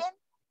 imagine,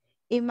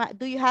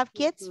 do you have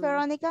kids,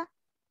 Veronica?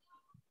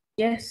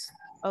 Yes,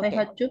 okay. I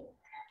had to.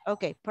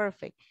 Okay,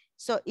 perfect.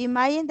 So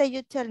imagine that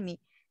you tell me,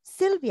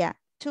 Sylvia,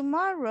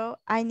 tomorrow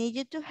I need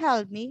you to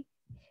help me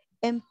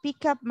and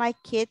pick up my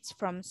kids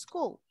from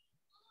school.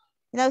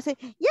 And I would say,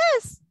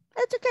 yes,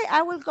 that's okay,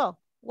 I will go.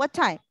 What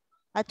time?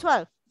 At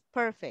 12,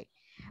 perfect.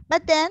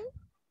 But then,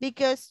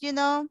 because, you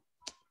know,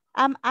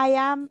 I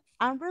am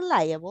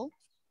unreliable,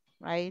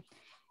 right?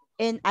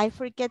 And I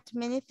forget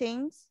many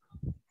things.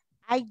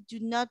 I do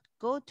not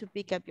go to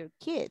pick up your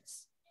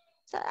kids.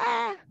 So,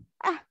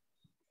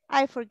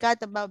 I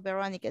forgot about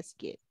Veronica's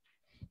kid.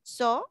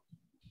 So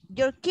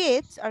your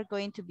kids are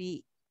going to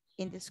be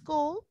in the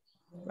school,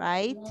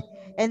 right?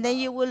 And then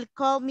you will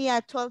call me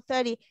at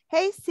 12:30.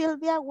 Hey,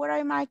 Sylvia, where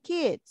are my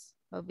kids?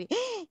 I'll be,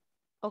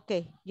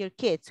 okay, your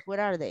kids, where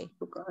are they?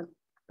 Oh, God.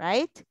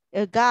 Right?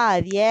 Oh,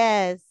 God,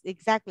 yes,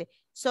 exactly.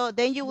 So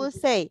then you will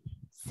say,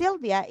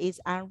 Sylvia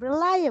is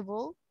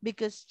unreliable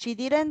because she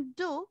didn't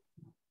do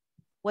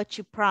what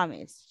she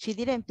promised. She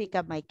didn't pick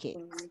up my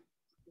kids,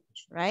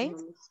 right?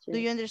 Do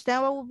you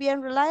understand what would be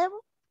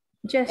unreliable?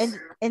 Yes.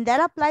 And that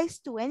applies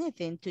to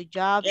anything, to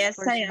jobs, Yes,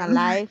 personal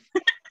life,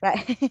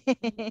 right?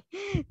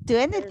 To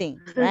anything,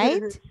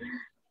 right?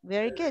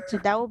 Very good. So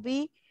that would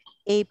be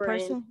a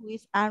person who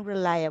is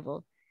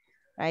unreliable,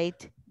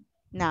 right?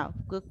 Now,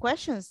 good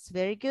questions.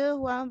 Very good,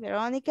 Juan,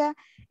 Veronica.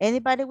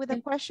 Anybody with a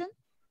question?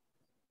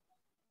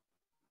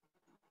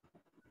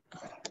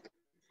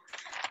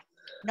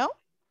 No?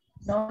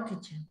 No,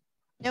 teacher.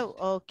 No,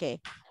 okay.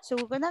 So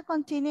we're gonna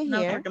continue Not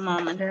here. for the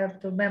moment. We have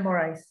to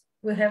memorize.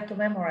 We have to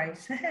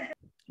memorize.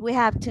 We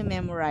have to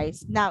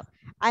memorize. Now,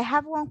 I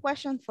have one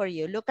question for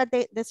you. Look at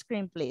the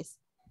screen, please.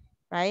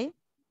 Right?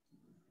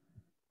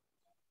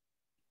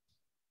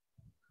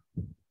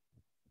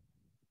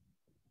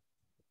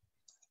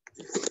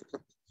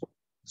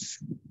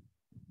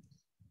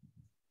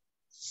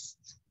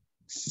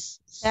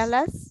 Tell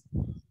us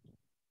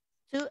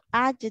 2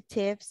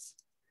 adjectives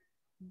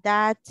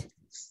that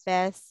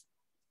best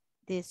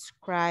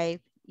describe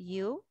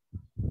you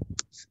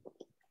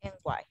and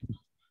why.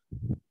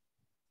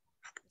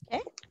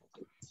 Okay?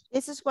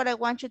 This is what I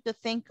want you to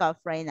think of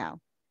right now.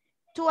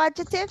 2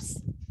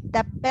 adjectives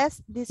that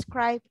best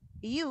describe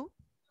you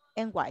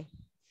and why.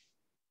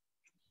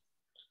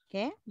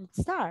 Okay,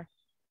 let's start.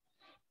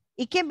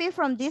 It can be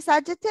from these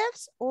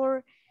adjectives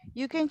or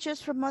you can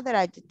choose from other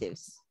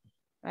adjectives,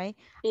 right?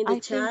 In the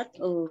chat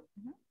or?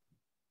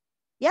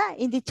 Yeah,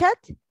 in the chat,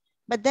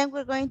 but then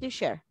we're going to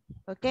share,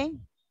 okay?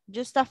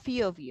 Just a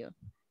few of you,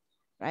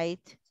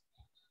 right?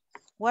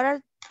 What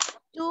are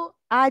 2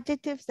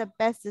 adjectives that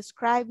best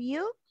describe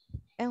you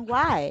and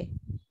why?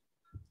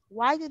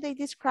 Why do they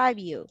describe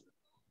you?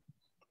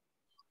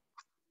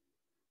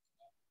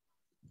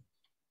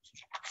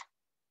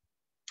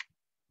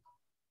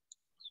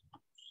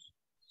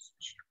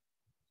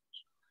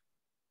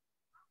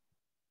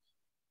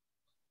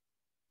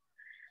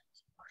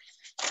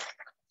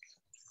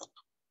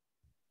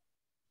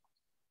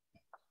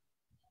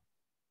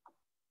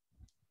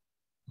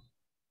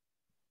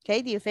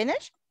 Okay, do you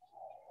finish?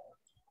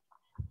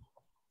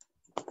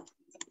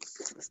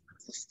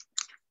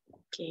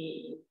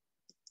 Okay,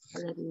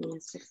 let me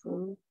see.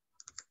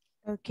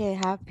 Okay,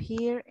 have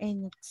here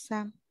an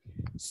exam.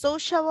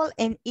 Sociable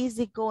and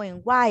easygoing.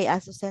 Why,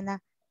 Azucena?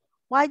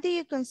 Why do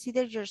you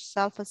consider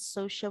yourself as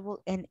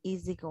sociable and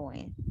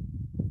easygoing?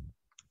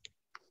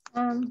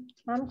 I'm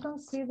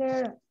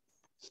consider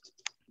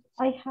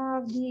I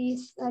have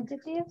these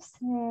adjectives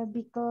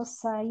because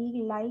I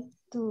like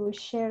to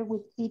share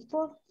with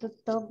people, to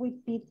talk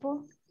with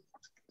people,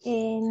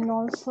 and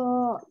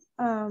also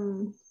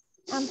I'm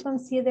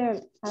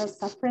considered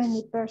as a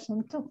friendly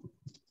person too.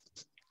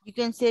 You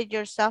consider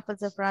yourself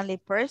as a friendly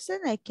person,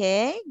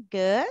 okay,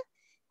 good.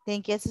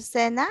 Thank you,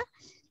 Susana.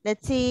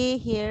 Let's see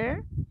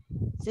here.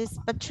 This is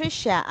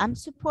Patricia. I'm a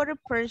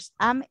supportive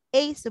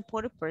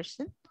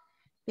person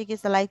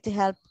because I like to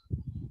help.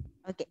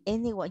 Okay,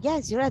 anyone.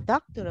 Yes, you're a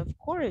doctor, of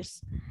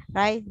course,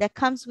 right? That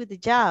comes with the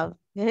job.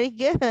 Very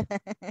good.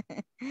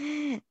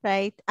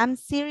 Right. I'm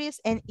serious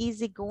and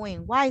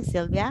easygoing. Why,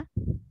 Sylvia?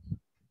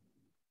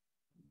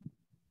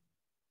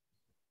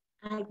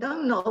 I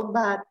don't know,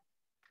 but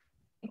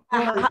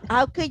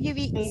how could you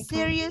be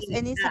serious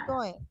and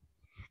easygoing?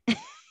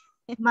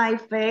 My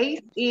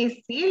face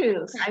is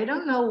serious. I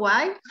don't know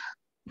why,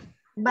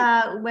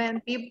 but when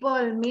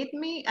people meet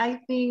me, I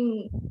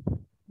think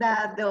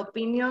that the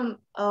opinion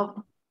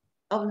of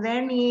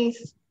them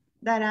is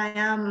that I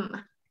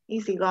am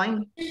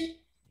easygoing.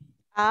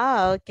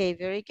 Ah, okay,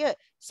 very good.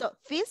 So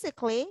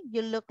physically,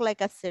 you look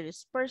like a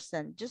serious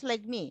person, just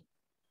like me,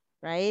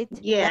 right?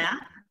 Yeah.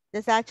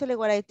 That's actually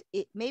what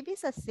maybe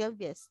it's a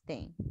Sylvia's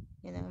thing,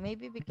 you know,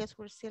 maybe because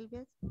we're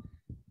Sylvia's,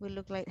 we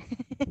look like,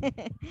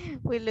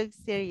 we look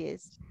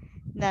serious.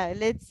 Now,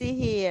 let's see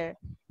here.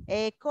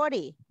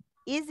 Cody,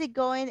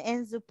 easygoing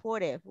and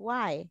supportive.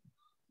 Why?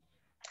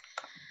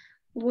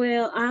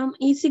 Well, I'm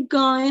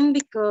easygoing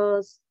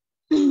because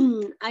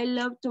I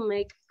love to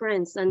make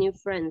friends and new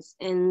friends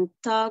and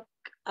talk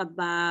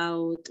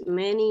about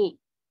many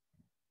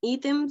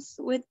items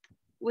with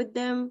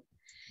them.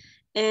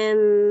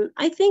 And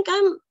I think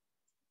I'm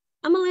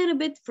a little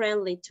bit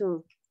friendly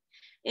too.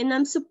 And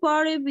I'm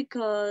supportive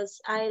because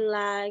I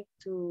like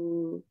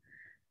to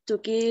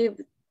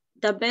give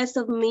the best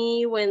of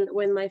me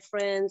when my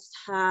friends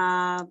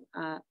have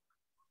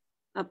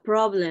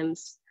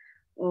problems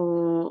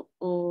or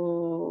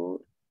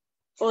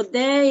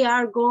they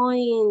are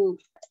going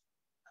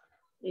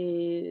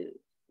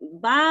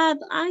bad.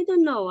 I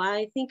don't know.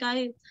 I think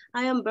I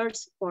am very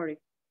supportive.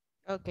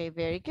 Okay,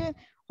 very good.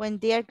 When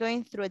they are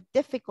going through a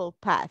difficult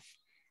path,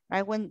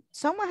 right? When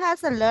someone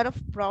has a lot of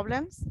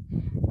problems,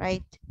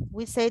 right?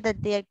 We say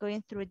that they are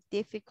going through a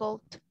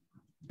difficult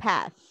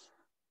path,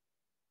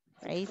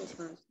 right?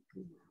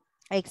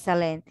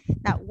 Excellent.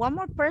 Now, one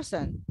more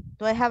person.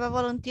 Do I have a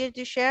volunteer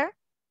to share?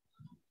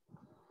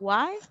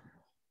 Why?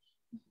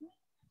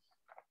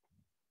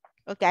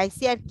 Okay, I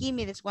see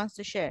Archimedes wants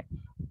to share.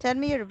 Tell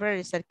me your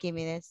verse,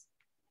 Archimedes,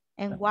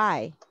 and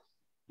why?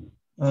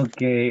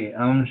 Okay,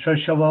 I'm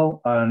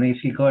sociable and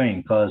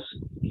easygoing because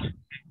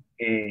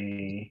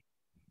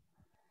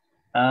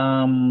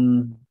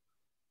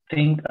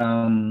think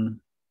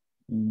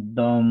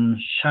don't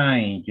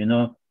shine, you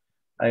know.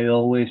 I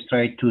always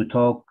try to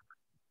talk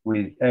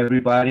with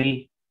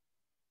everybody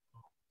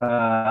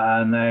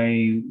and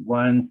I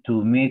want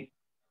to meet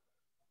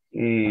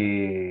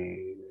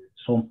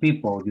some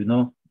people, you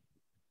know.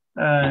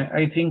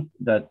 I think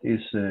that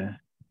is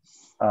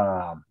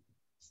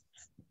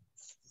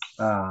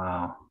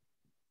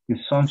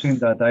something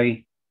that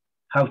I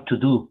have to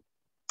do,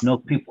 know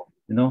people,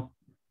 you know,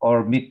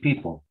 or meet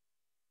people.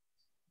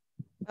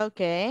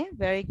 Okay,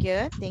 very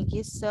good. Thank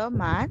you so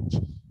much.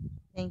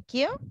 Thank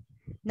you.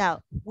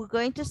 Now, we're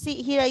going to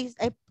see here,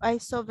 I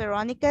saw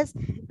Veronica's.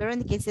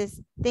 Veronica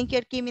says, thank you,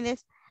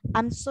 Archimedes.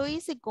 I'm so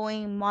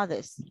easygoing,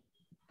 modest.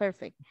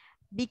 Perfect.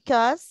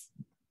 Because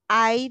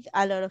I've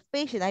a lot of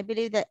patience. I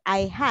believe that I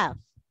have,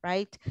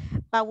 right?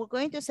 But we're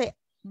going to say,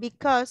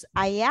 because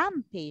I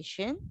am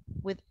patient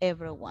with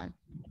everyone.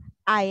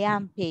 I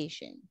am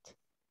patient,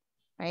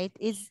 right?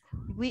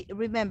 We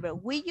remember,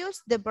 we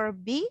use the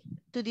verb be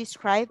to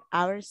describe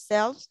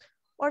ourselves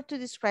or to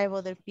describe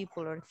other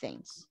people or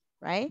things,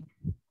 right?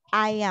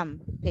 I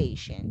am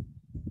patient.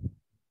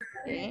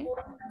 Okay.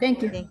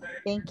 Thank you.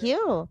 Thank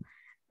you.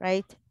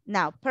 Right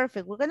now,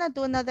 perfect. We're gonna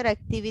do another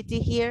activity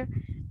here.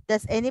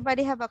 Does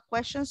anybody have a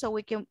question so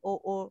we can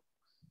or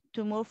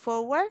to move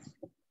forward?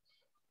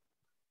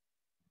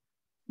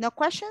 No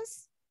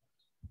questions?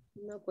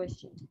 No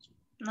question.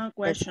 No Let's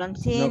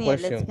questions. continue. No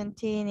question. Let's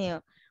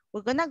continue.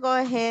 We're gonna go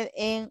ahead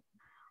and,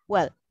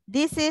 well,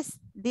 this is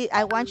the,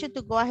 I want you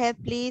to go ahead,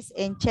 please,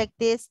 and check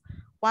this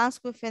once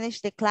we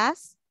finish the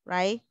class,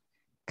 right?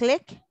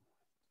 Click,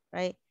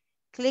 right?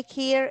 Click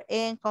here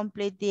and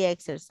complete the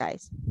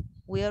exercise.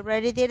 We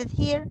already did it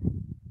here,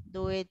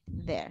 do it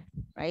there,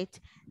 right?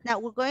 Now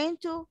we're going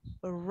to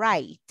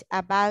write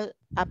about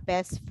a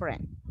best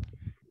friend,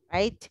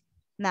 right?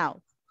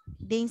 Now,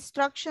 the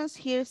instructions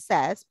here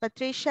says,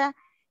 Patricia,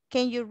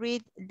 can you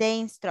read the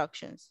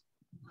instructions?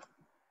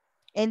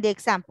 And the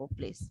example,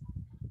 please.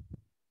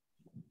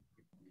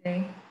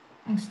 Okay.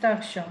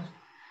 Instructions.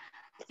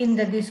 In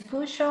the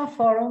discussion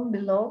forum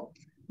below,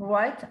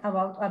 write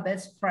about a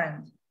best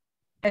friend.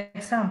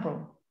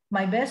 Example,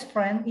 my best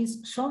friend is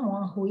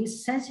someone who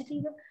is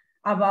sensitive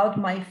about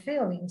my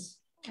feelings.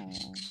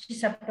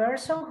 She's a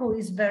person who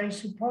is very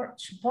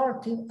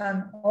supportive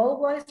and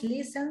always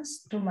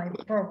listens to my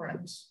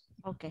programs.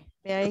 Okay,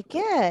 very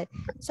good.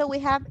 So we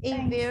have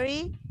a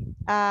very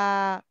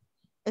a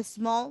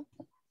small,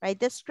 right,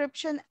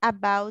 description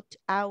about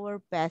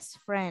our best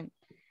friend,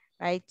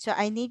 right? So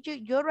I need you,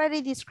 you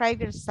already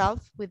describe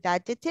yourself with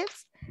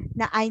adjectives.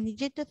 Now I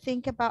need you to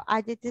think about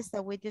adjectives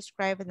that we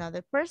describe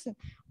another person.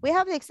 We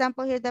have the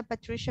example here that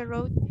Patricia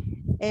wrote.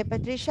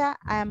 Patricia,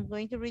 I'm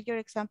going to read your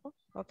example,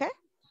 okay?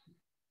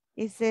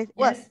 Is it,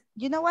 well, Yes.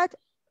 you know what?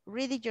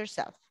 Read it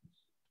yourself,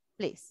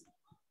 please.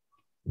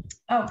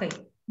 Okay,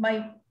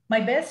 my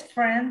best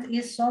friend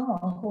is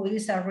someone who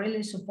is a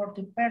really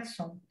supportive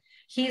person.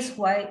 He's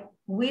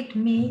with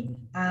me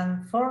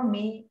and for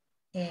me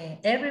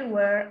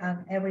everywhere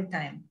and every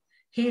time.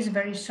 He is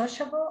very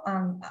sociable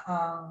and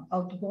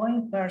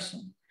outgoing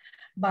person,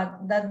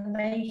 but that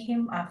makes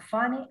him a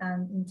funny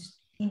and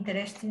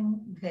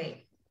interesting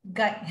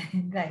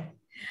guy.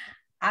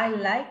 I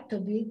like to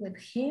be with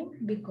him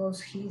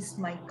because he's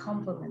my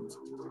compliment.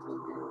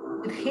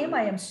 With him,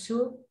 I am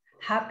so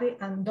happy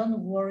and don't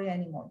worry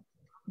anymore.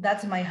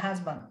 That's my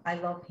husband. I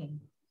love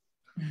him.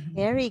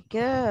 Very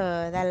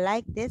good. I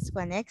like this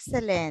one.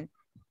 Excellent.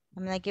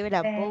 I'm going to give it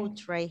a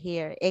vote right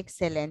here.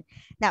 Excellent.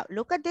 Now,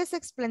 look at this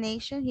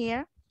explanation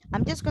here.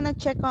 I'm just going to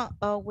check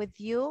on with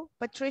you,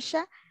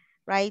 Patricia,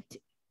 right?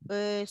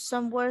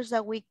 Some words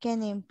that we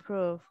can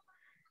improve,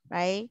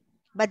 right?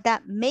 But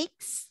that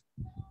makes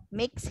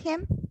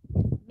him,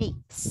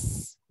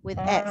 makes with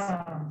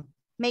S.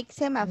 Makes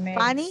him a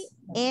funny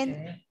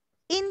and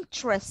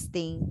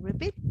interesting.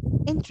 Repeat,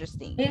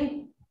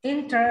 interesting.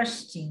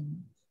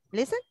 Interesting.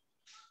 Listen.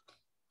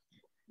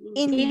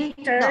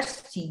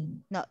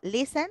 Interesting. No,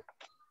 listen.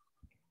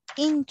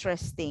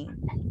 Interesting.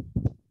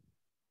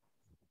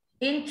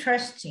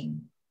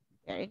 Interesting.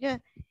 Very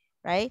good.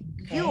 Right?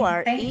 Okay, You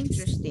are thanks.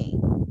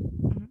 interesting.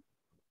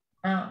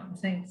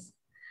 Thanks.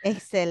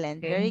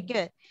 Excellent. Okay. Very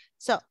good.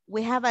 So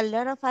we have a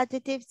lot of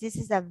adjectives. This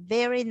is a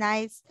very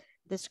nice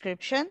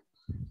description.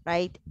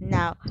 Right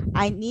now,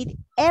 I need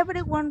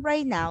everyone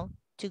right now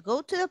to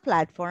go to the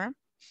platform,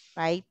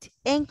 right,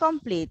 and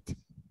complete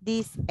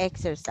this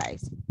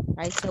exercise,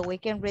 right? So we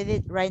can read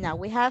it right now.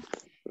 We have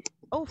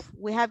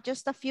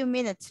just a few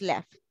minutes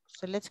left.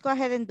 So let's go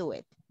ahead and do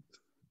it.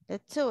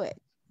 Let's do it.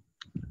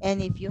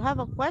 And if you have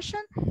a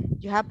question,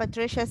 you have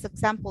Patricia's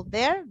example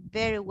there,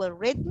 very well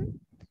written,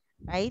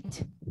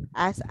 right?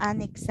 As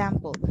an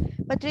example.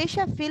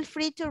 Patricia, feel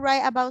free to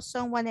write about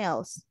someone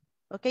else.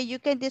 Okay, you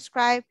can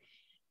describe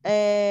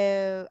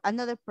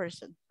another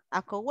person,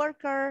 a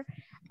coworker,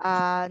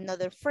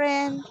 another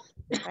friend,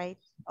 right?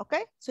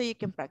 Okay, so you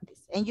can practice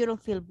and you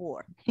don't feel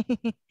bored.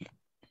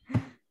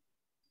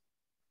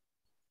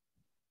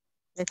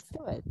 Let's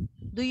do it.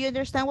 Do you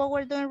understand what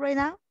we're doing right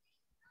now?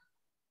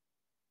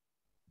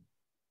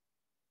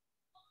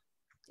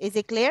 Is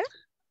it clear?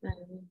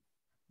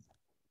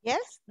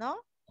 Yes? No?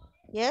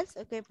 Yes?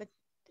 Okay, but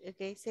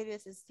okay,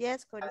 Serious is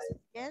yes, Cody says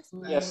yes.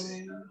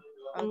 Yes.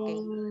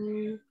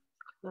 Okay.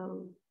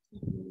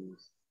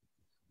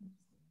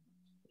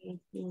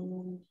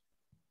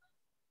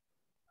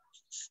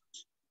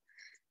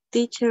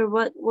 Teacher,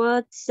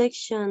 what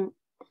section?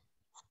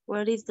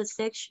 What is the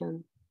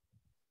section?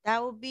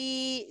 That would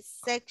be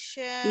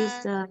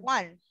section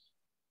 1.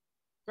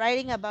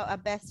 Writing about a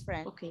best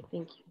friend. Okay,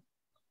 thank you.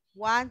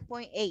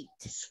 1.8.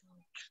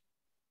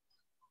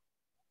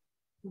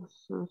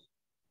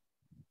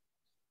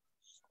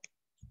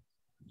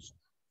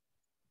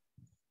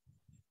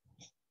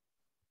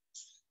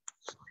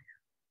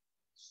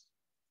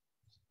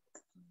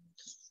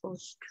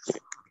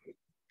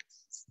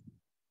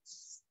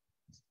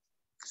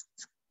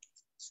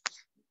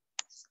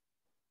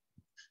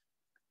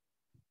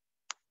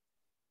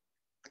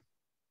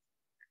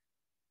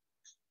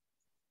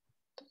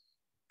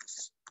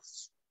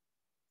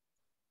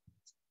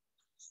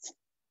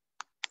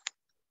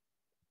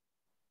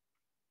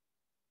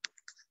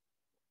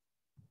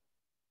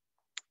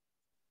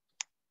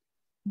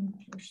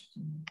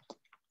 Interesting.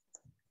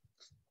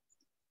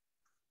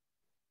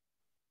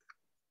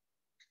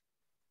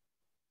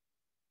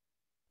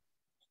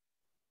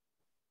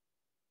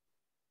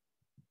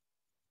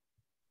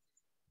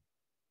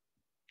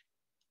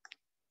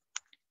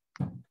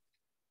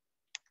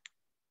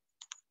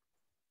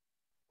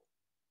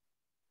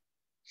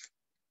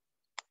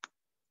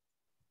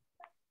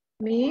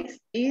 Miss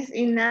is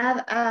in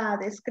a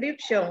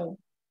description,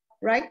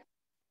 right?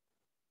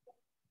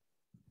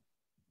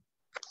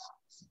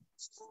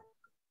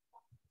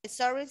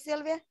 Sorry,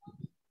 Sylvia?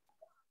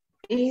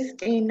 Is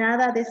in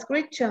a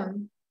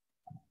description.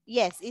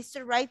 Yes, it's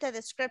to write a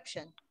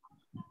description.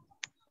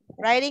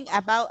 Writing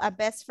about a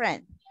best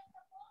friend.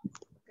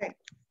 Okay,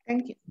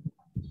 thank you.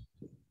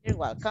 You're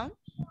welcome.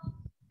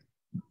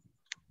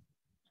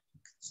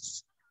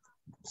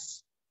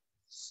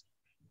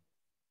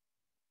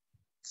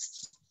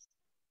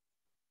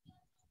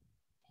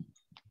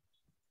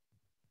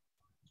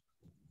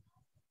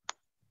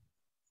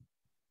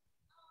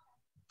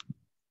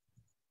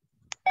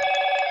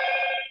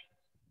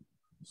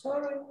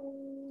 Sorry.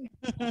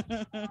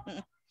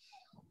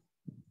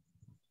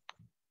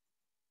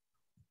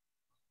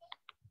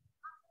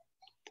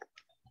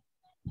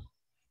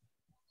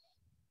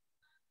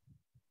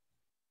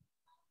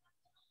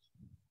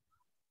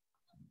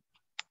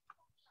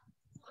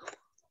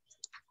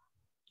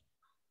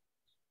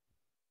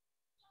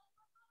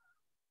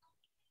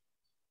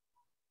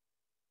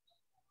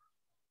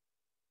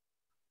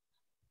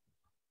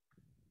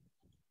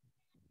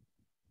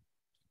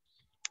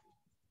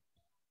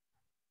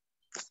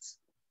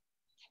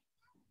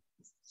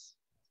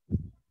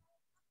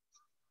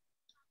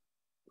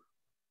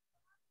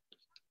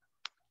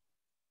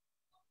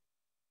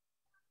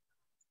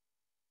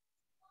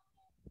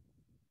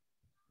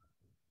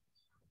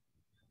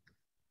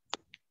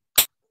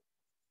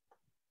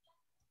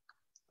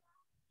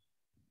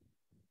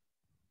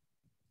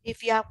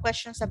 If you have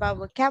questions about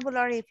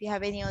vocabulary, if you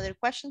have any other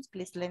questions,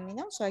 please let me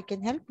know so I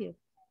can help you.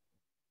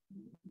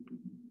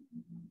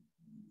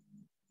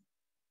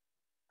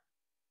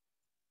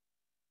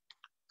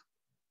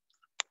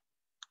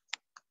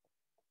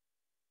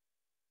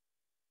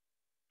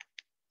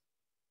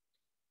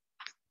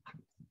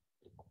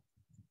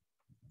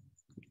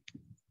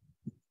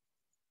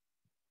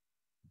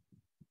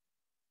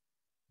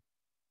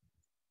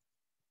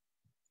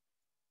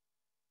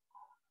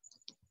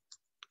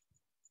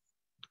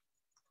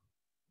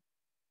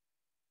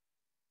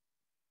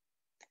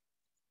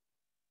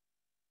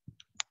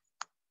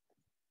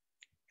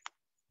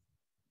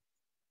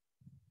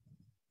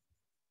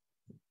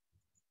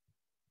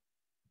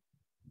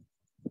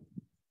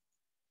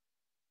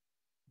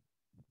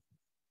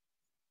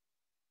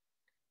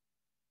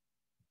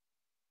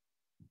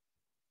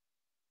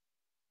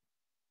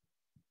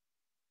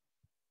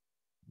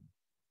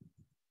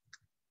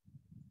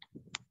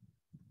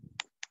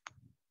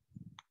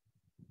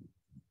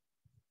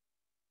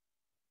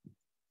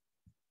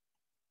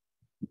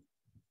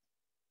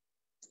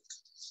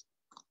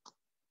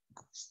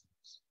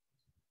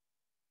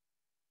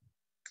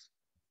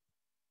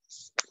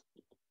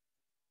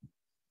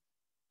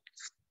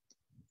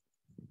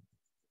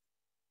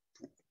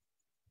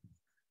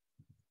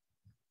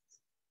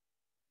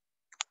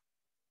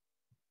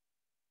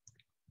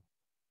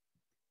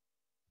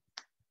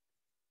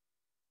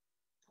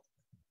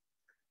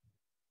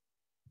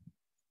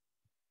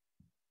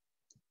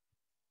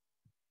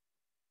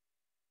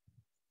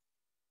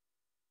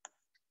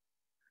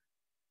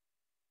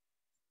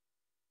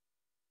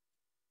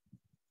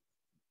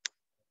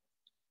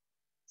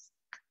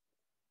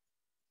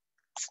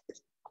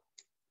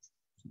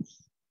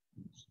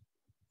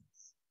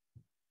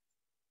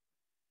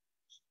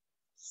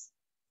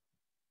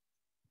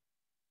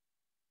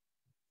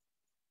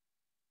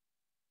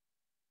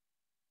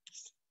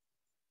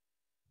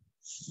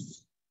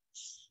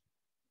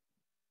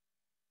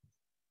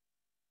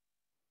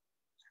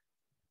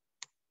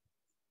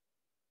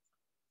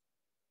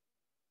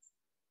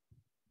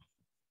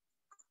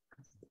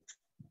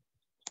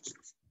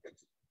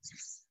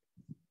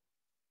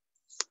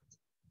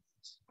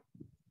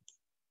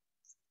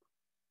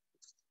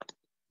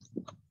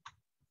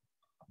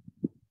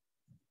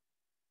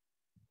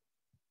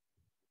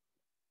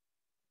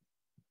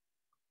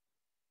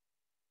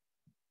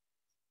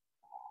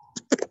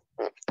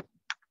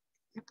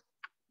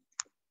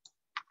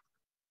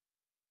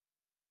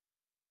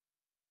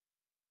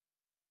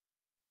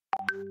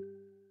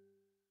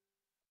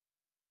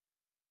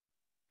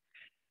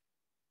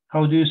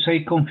 How do you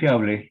say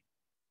confiable?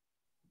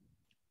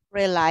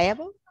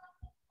 Reliable.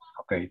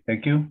 Okay,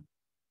 thank you.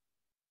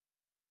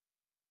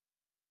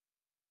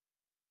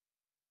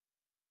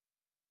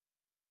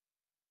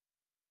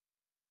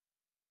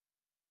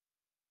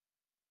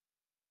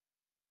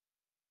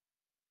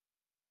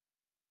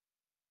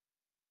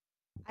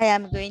 I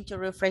am going to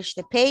refresh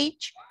the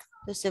page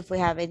to see if we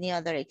have any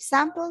other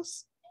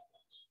examples.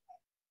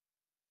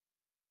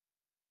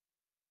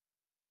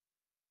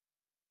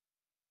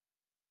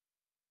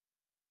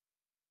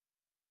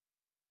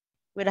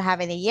 We don't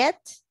have any yet.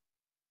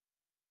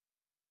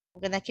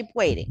 We're gonna keep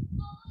waiting.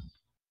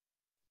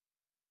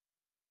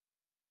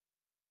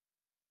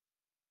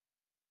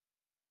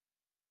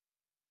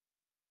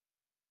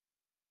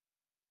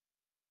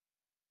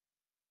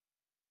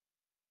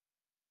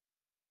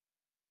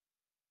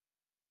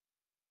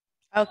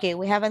 Okay,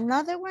 we have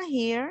another one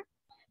here.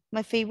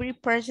 My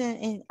favorite person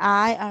and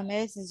I are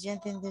Mrs.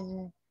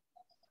 Gentle.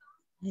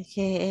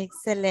 Okay,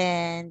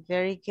 excellent.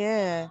 Very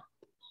good.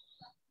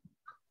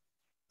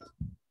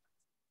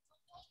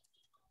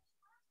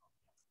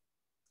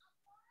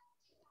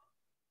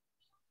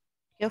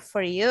 Good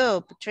for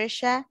you,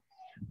 Patricia.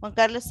 Juan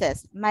Carlos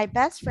says, my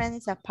best friend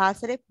is a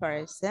positive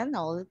person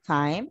all the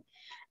time,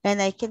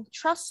 and I can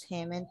trust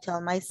him and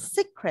tell my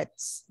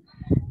secrets.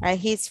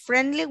 He's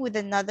friendly with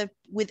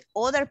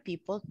other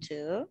people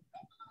too,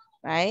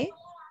 right?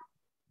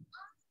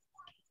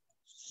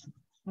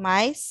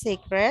 My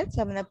secrets,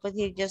 I'm gonna put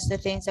here just the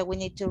things that we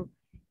need to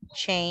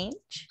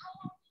change.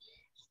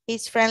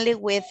 He's friendly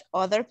with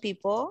other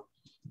people.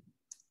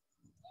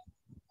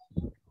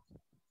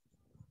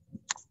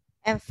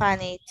 And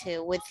funny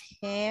too. With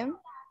him,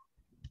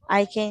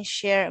 I can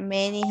share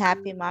many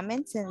happy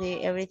moments and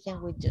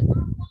everything we do.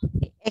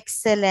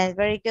 Excellent.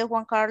 Very good,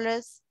 Juan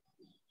Carlos.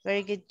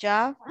 Very good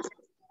job.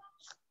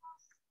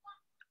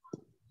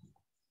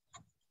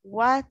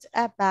 What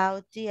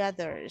about the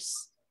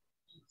others?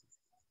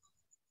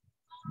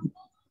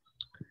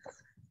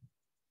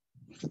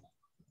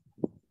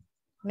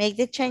 Make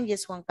the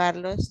changes, Juan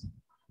Carlos.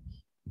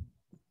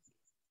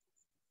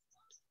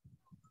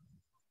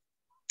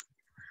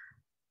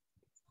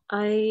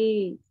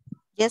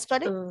 Yes,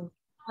 got it?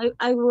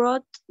 I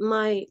wrote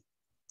my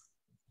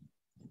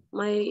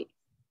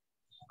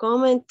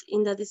comment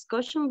in the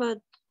discussion, but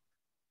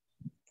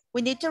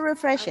we need to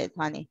refresh it,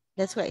 honey.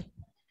 That's why.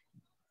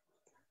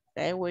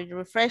 Okay, we're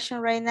refreshing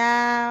right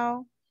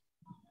now.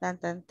 Tan,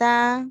 tan,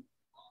 tan.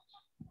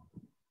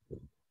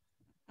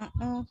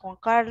 Juan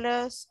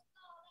Carlos.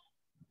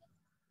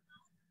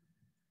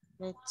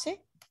 Let's see.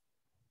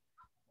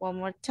 One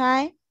more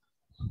time.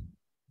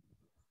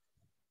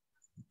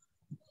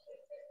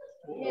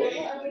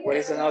 What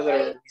is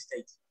another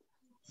mistake?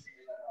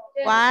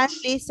 Juan,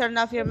 please turn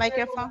off your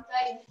microphone.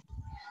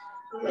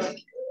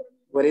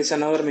 What is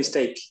another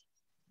mistake?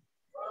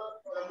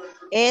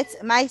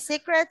 It's my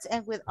secrets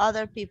and with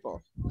other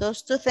people.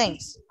 Those two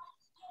things.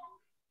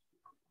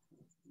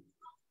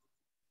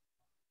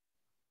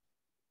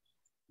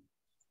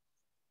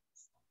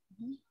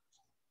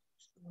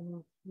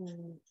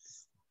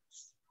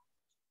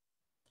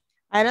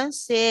 I don't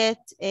see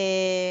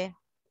it,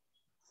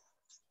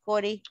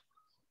 Cody.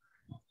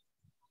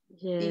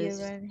 Yes. Do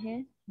you run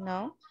here?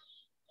 No.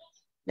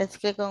 Let's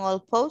click on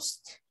all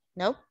posts.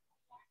 Nope.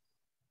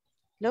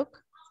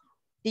 Look.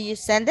 Did you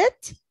send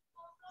it?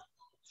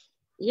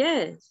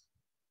 Yes.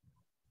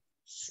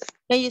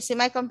 Can you see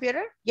my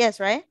computer?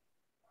 Yes, right?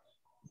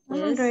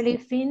 I'm already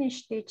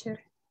finished, teacher.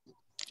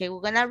 Okay,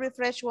 we're gonna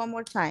refresh one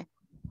more time.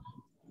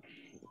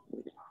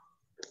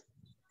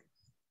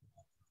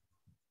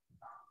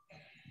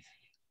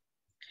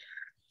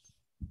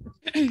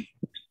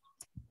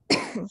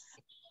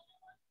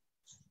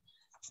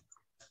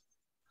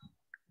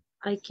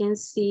 I can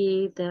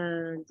see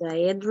the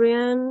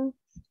Adrian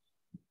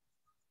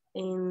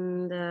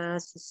and the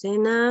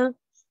Susana,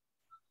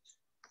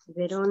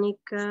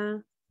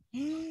 Veronica.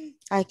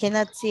 I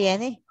cannot see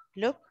any.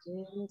 Look.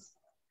 Yes.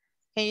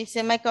 Can you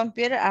see my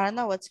computer? I don't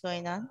know what's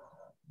going on.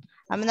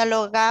 I'm gonna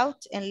log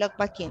out and log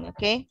back in,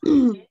 okay?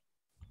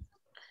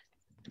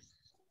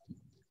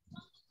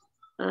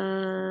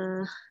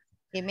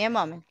 Give me a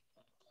moment.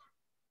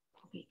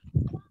 Okay.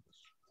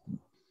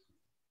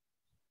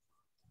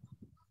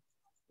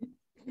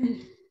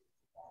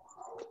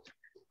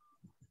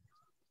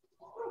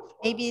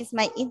 Maybe it's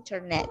my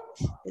internet.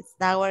 It's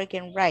not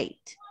working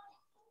right.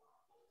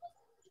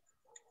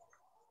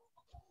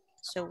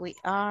 So we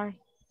are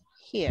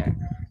here.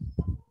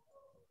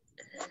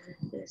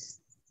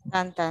 Yes.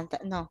 Dun, dun, dun.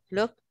 No,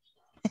 look.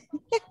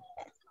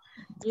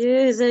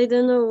 Yes, I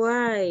don't know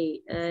why.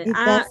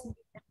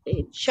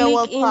 Show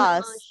all click in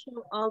pause.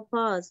 show all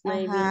pause,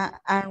 maybe.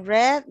 And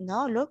red,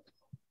 no, look.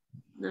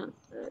 No.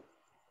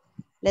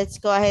 Let's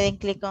go ahead and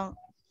click on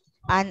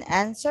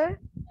unanswer.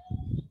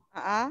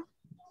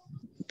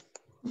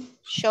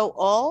 Show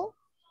all.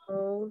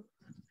 Oh.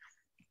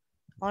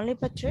 Only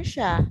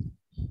Patricia.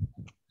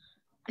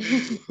 I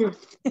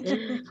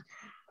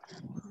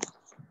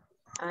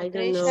don't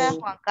Patricia, know.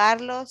 Juan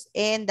Carlos,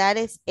 and that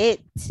is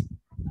it.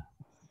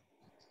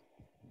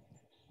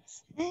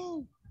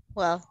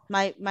 Well,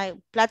 my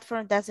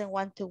platform doesn't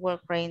want to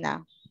work right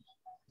now,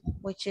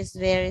 which is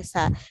very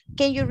sad.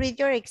 Can you read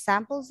your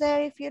examples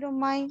there if you don't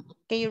mind?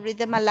 Can you read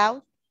them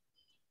aloud?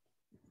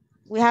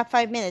 We have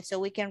 5 minutes so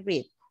we can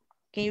read.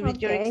 Can you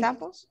read your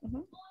examples?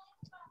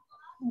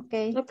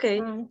 Okay.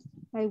 Okay.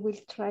 I will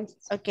try.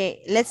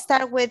 Okay, let's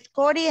start with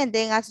Cory and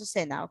then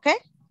Azucena, okay?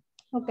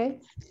 Okay.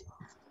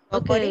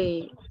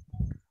 Okay.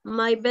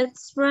 My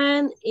best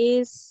friend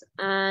is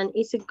an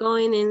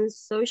easygoing and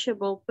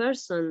sociable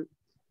person.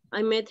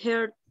 I met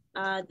her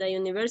at the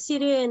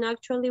university and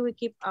actually we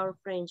keep our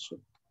friendship.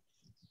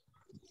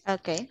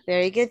 Okay,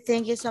 very good.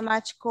 Thank you so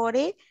much,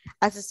 Cory.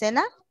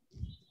 Azucena?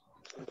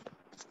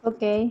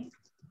 Okay.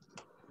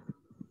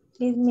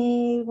 Give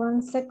me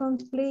 1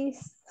 second,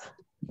 please,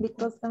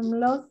 because I'm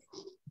lost.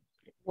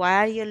 Why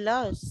are you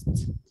lost?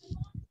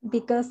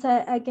 Because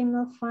I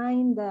cannot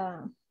find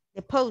the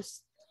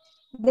post.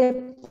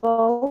 The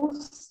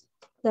post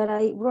that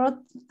I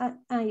wrote.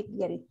 I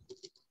get it.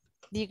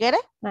 Do you get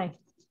it? Nice.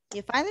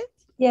 You find it?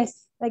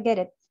 Yes, I get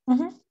it.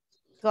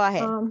 Go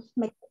ahead.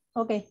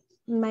 Okay.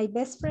 My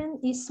best friend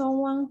is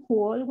someone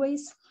who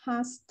always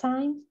has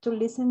time to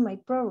listen my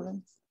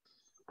problems.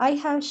 I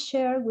have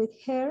shared with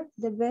her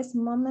the best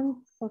moment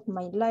of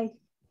my life.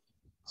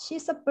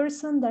 She's a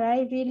person that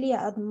I really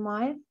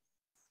admire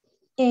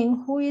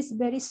and who is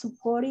very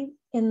supportive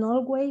and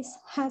always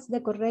has the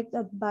correct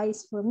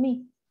advice for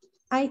me.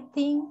 I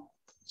think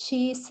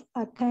she is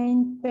a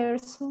kind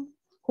person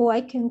who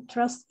I can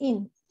trust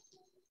in.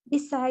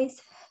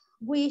 Besides,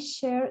 we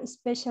share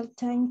special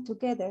time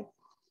together.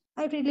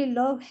 I really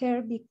love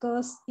her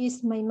because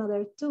she's my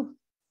mother too.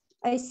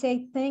 I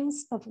say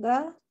thanks of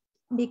God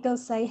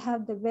because I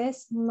have the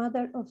best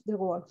mother of the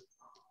world.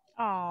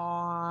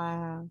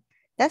 Oh,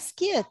 that's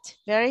cute.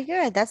 Very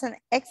good. That's an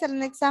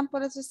excellent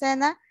example,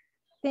 Susana.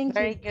 Thank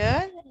Very you.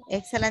 good.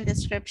 Excellent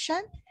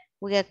description.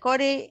 We got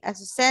Cory,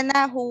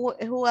 Susana.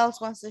 Who else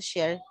wants to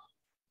share?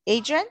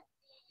 Adrian,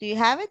 do you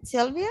have it?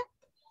 Sylvia?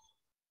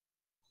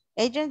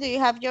 Adrian, do you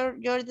have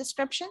your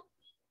description?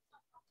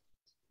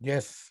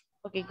 Yes.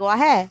 Okay, go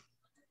ahead.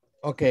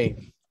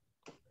 Okay.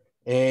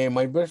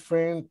 My best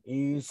friend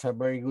is a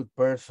very good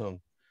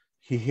person.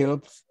 He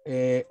helps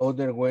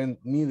others when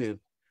needed.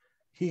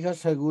 He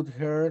has a good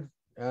heart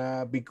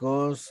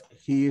because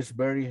he is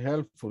very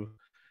helpful.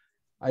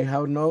 I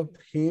have known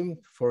him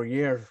for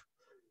years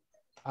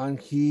and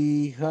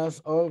he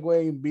has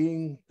always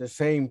been the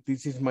same.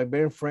 This is my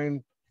best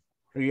friend,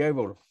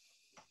 reliable.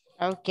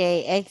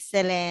 Okay,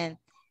 excellent.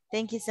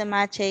 Thank you so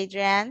much,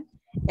 Adrian.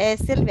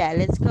 Sylvia,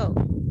 let's go.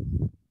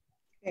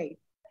 Okay,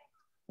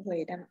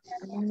 wait a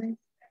moment.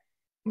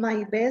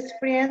 My best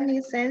friend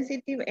is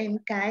sensitive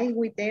and kind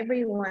with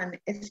everyone,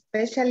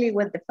 especially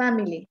with the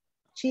family.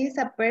 She is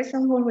a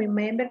person who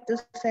remembers to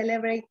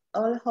celebrate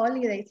all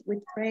holidays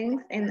with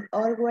friends and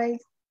always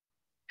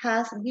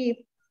has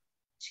gifts.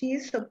 She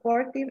is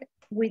supportive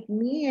with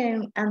me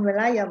and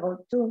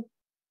reliable too.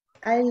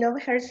 I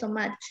love her so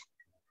much.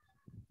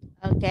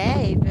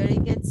 Okay, very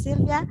good,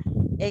 Sylvia.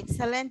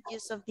 Excellent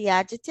use of the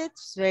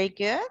adjectives. Very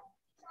good.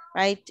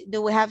 Right.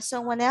 Do we have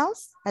someone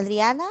else?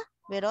 Adriana,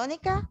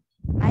 Veronica,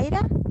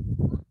 Aira?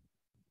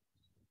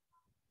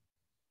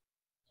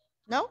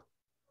 No?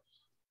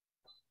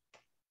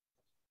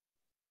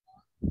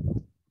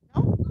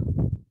 No?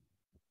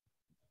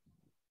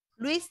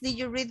 Luis, did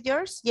you read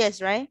yours?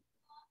 Yes, right?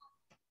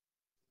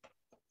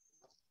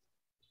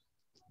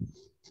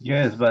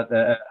 Yes, but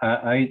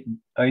I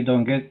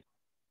don't get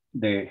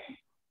the.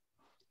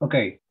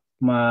 Okay,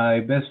 my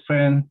best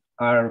friends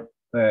are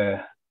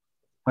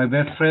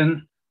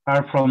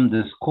from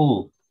the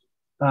school.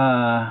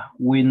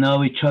 We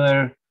know each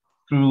other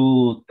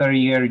through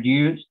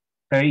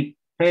 38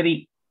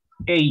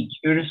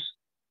 years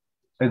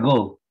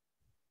ago.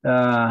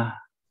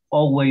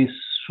 Always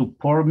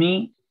support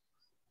me.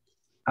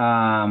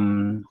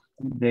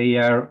 They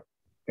are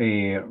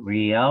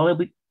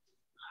reliable.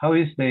 How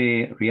is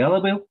the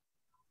reliable?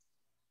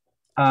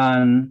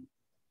 And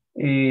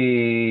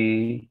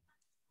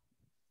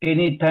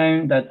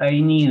anytime that I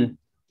need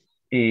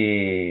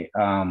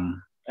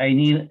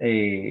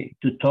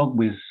to talk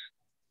with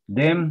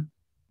them,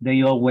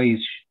 they always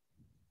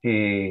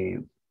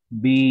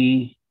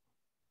be,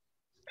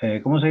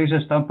 ¿cómo se dice?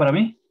 ¿Están para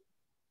mí?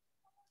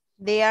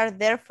 They are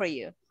there for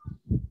you.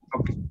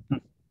 Okay,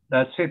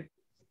 that's it.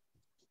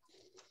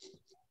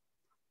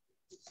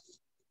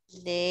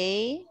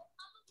 They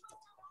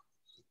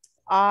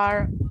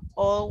are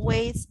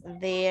always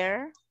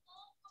there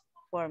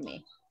for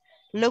me.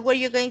 Look what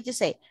you're going to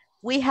say.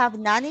 We have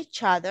known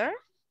each other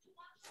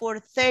for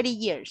 30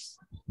 years.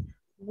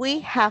 We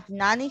have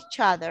known each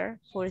other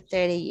for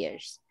 30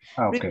 years.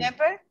 Okay.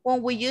 Remember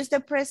when we use the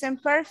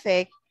present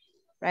perfect,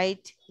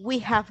 right? We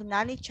have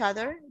known each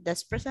other,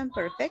 that's present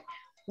perfect.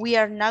 We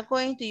are not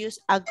going to use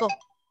ago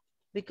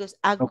because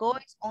ago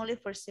is only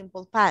for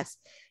simple past.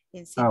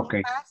 In simple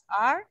past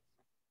are,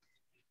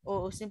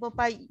 or simple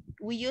past,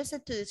 we use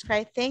it to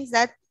describe things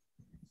that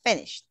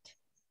finished,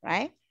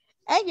 right?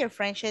 And your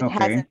friendship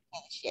hasn't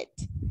finished yet.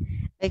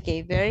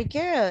 Okay, very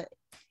good.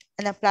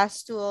 And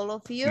applause to all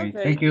of you. Okay,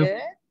 Very thank you.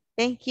 good.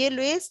 Thank you,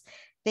 Luis.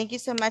 Thank you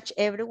so much,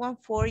 everyone,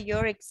 for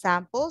your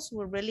examples.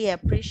 We really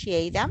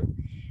appreciate them,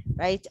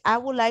 right? I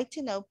would like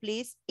to know,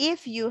 please,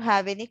 if you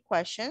have any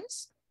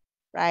questions,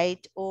 right?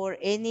 Or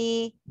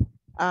any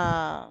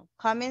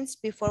comments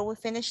before we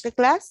finish the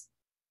class?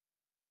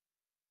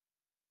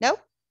 No?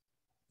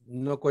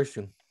 No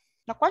question.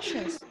 No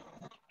questions?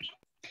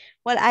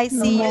 Well, I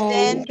see you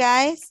then,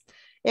 guys.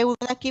 And we're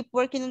gonna keep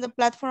working on the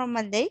platform on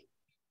Monday.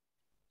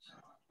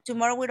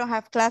 Tomorrow we don't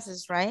have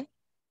classes, right?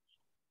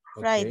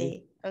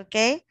 Friday,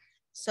 okay?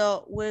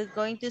 So we're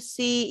going to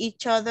see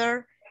each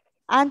other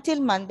until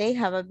Monday.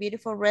 Have a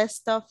beautiful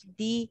rest of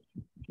the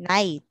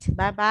night.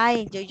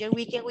 Bye-bye. Enjoy your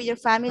weekend with your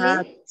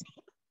family.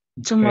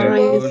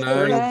 Tomorrow Good is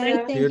night.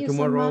 Thursday. See you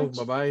tomorrow.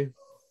 Bye-bye.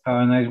 Have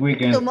a nice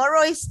weekend.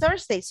 Tomorrow is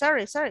Thursday.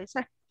 Sorry.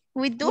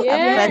 We do have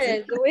Yes,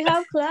 classes. we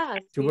have class.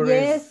 Tomorrow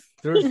Yes. is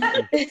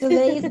Thursday.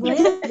 Today is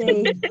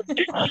Wednesday.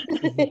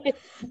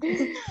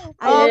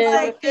 Oh I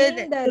my think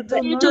goodness.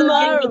 that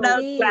Tomorrow without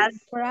is class.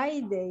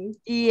 Friday.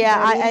 Yeah,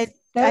 but I it's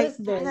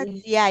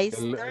Thursday. yeah, it's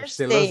It's the last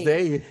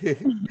Thursday. day.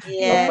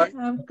 Yeah.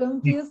 I'm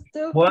confused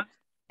too. What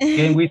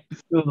can we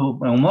do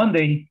on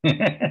Monday?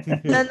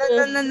 No.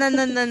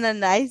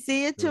 I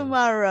see you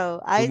tomorrow.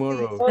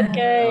 Tomorrow.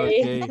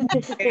 Okay.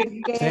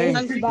 Okay,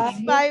 Thanks. bye.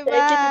 Bye.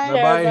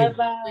 Bye-bye.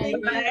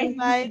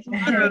 Bye.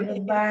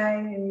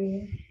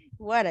 Bye.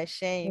 What a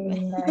shame.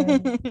 Good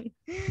night.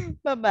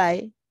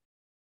 Bye-bye.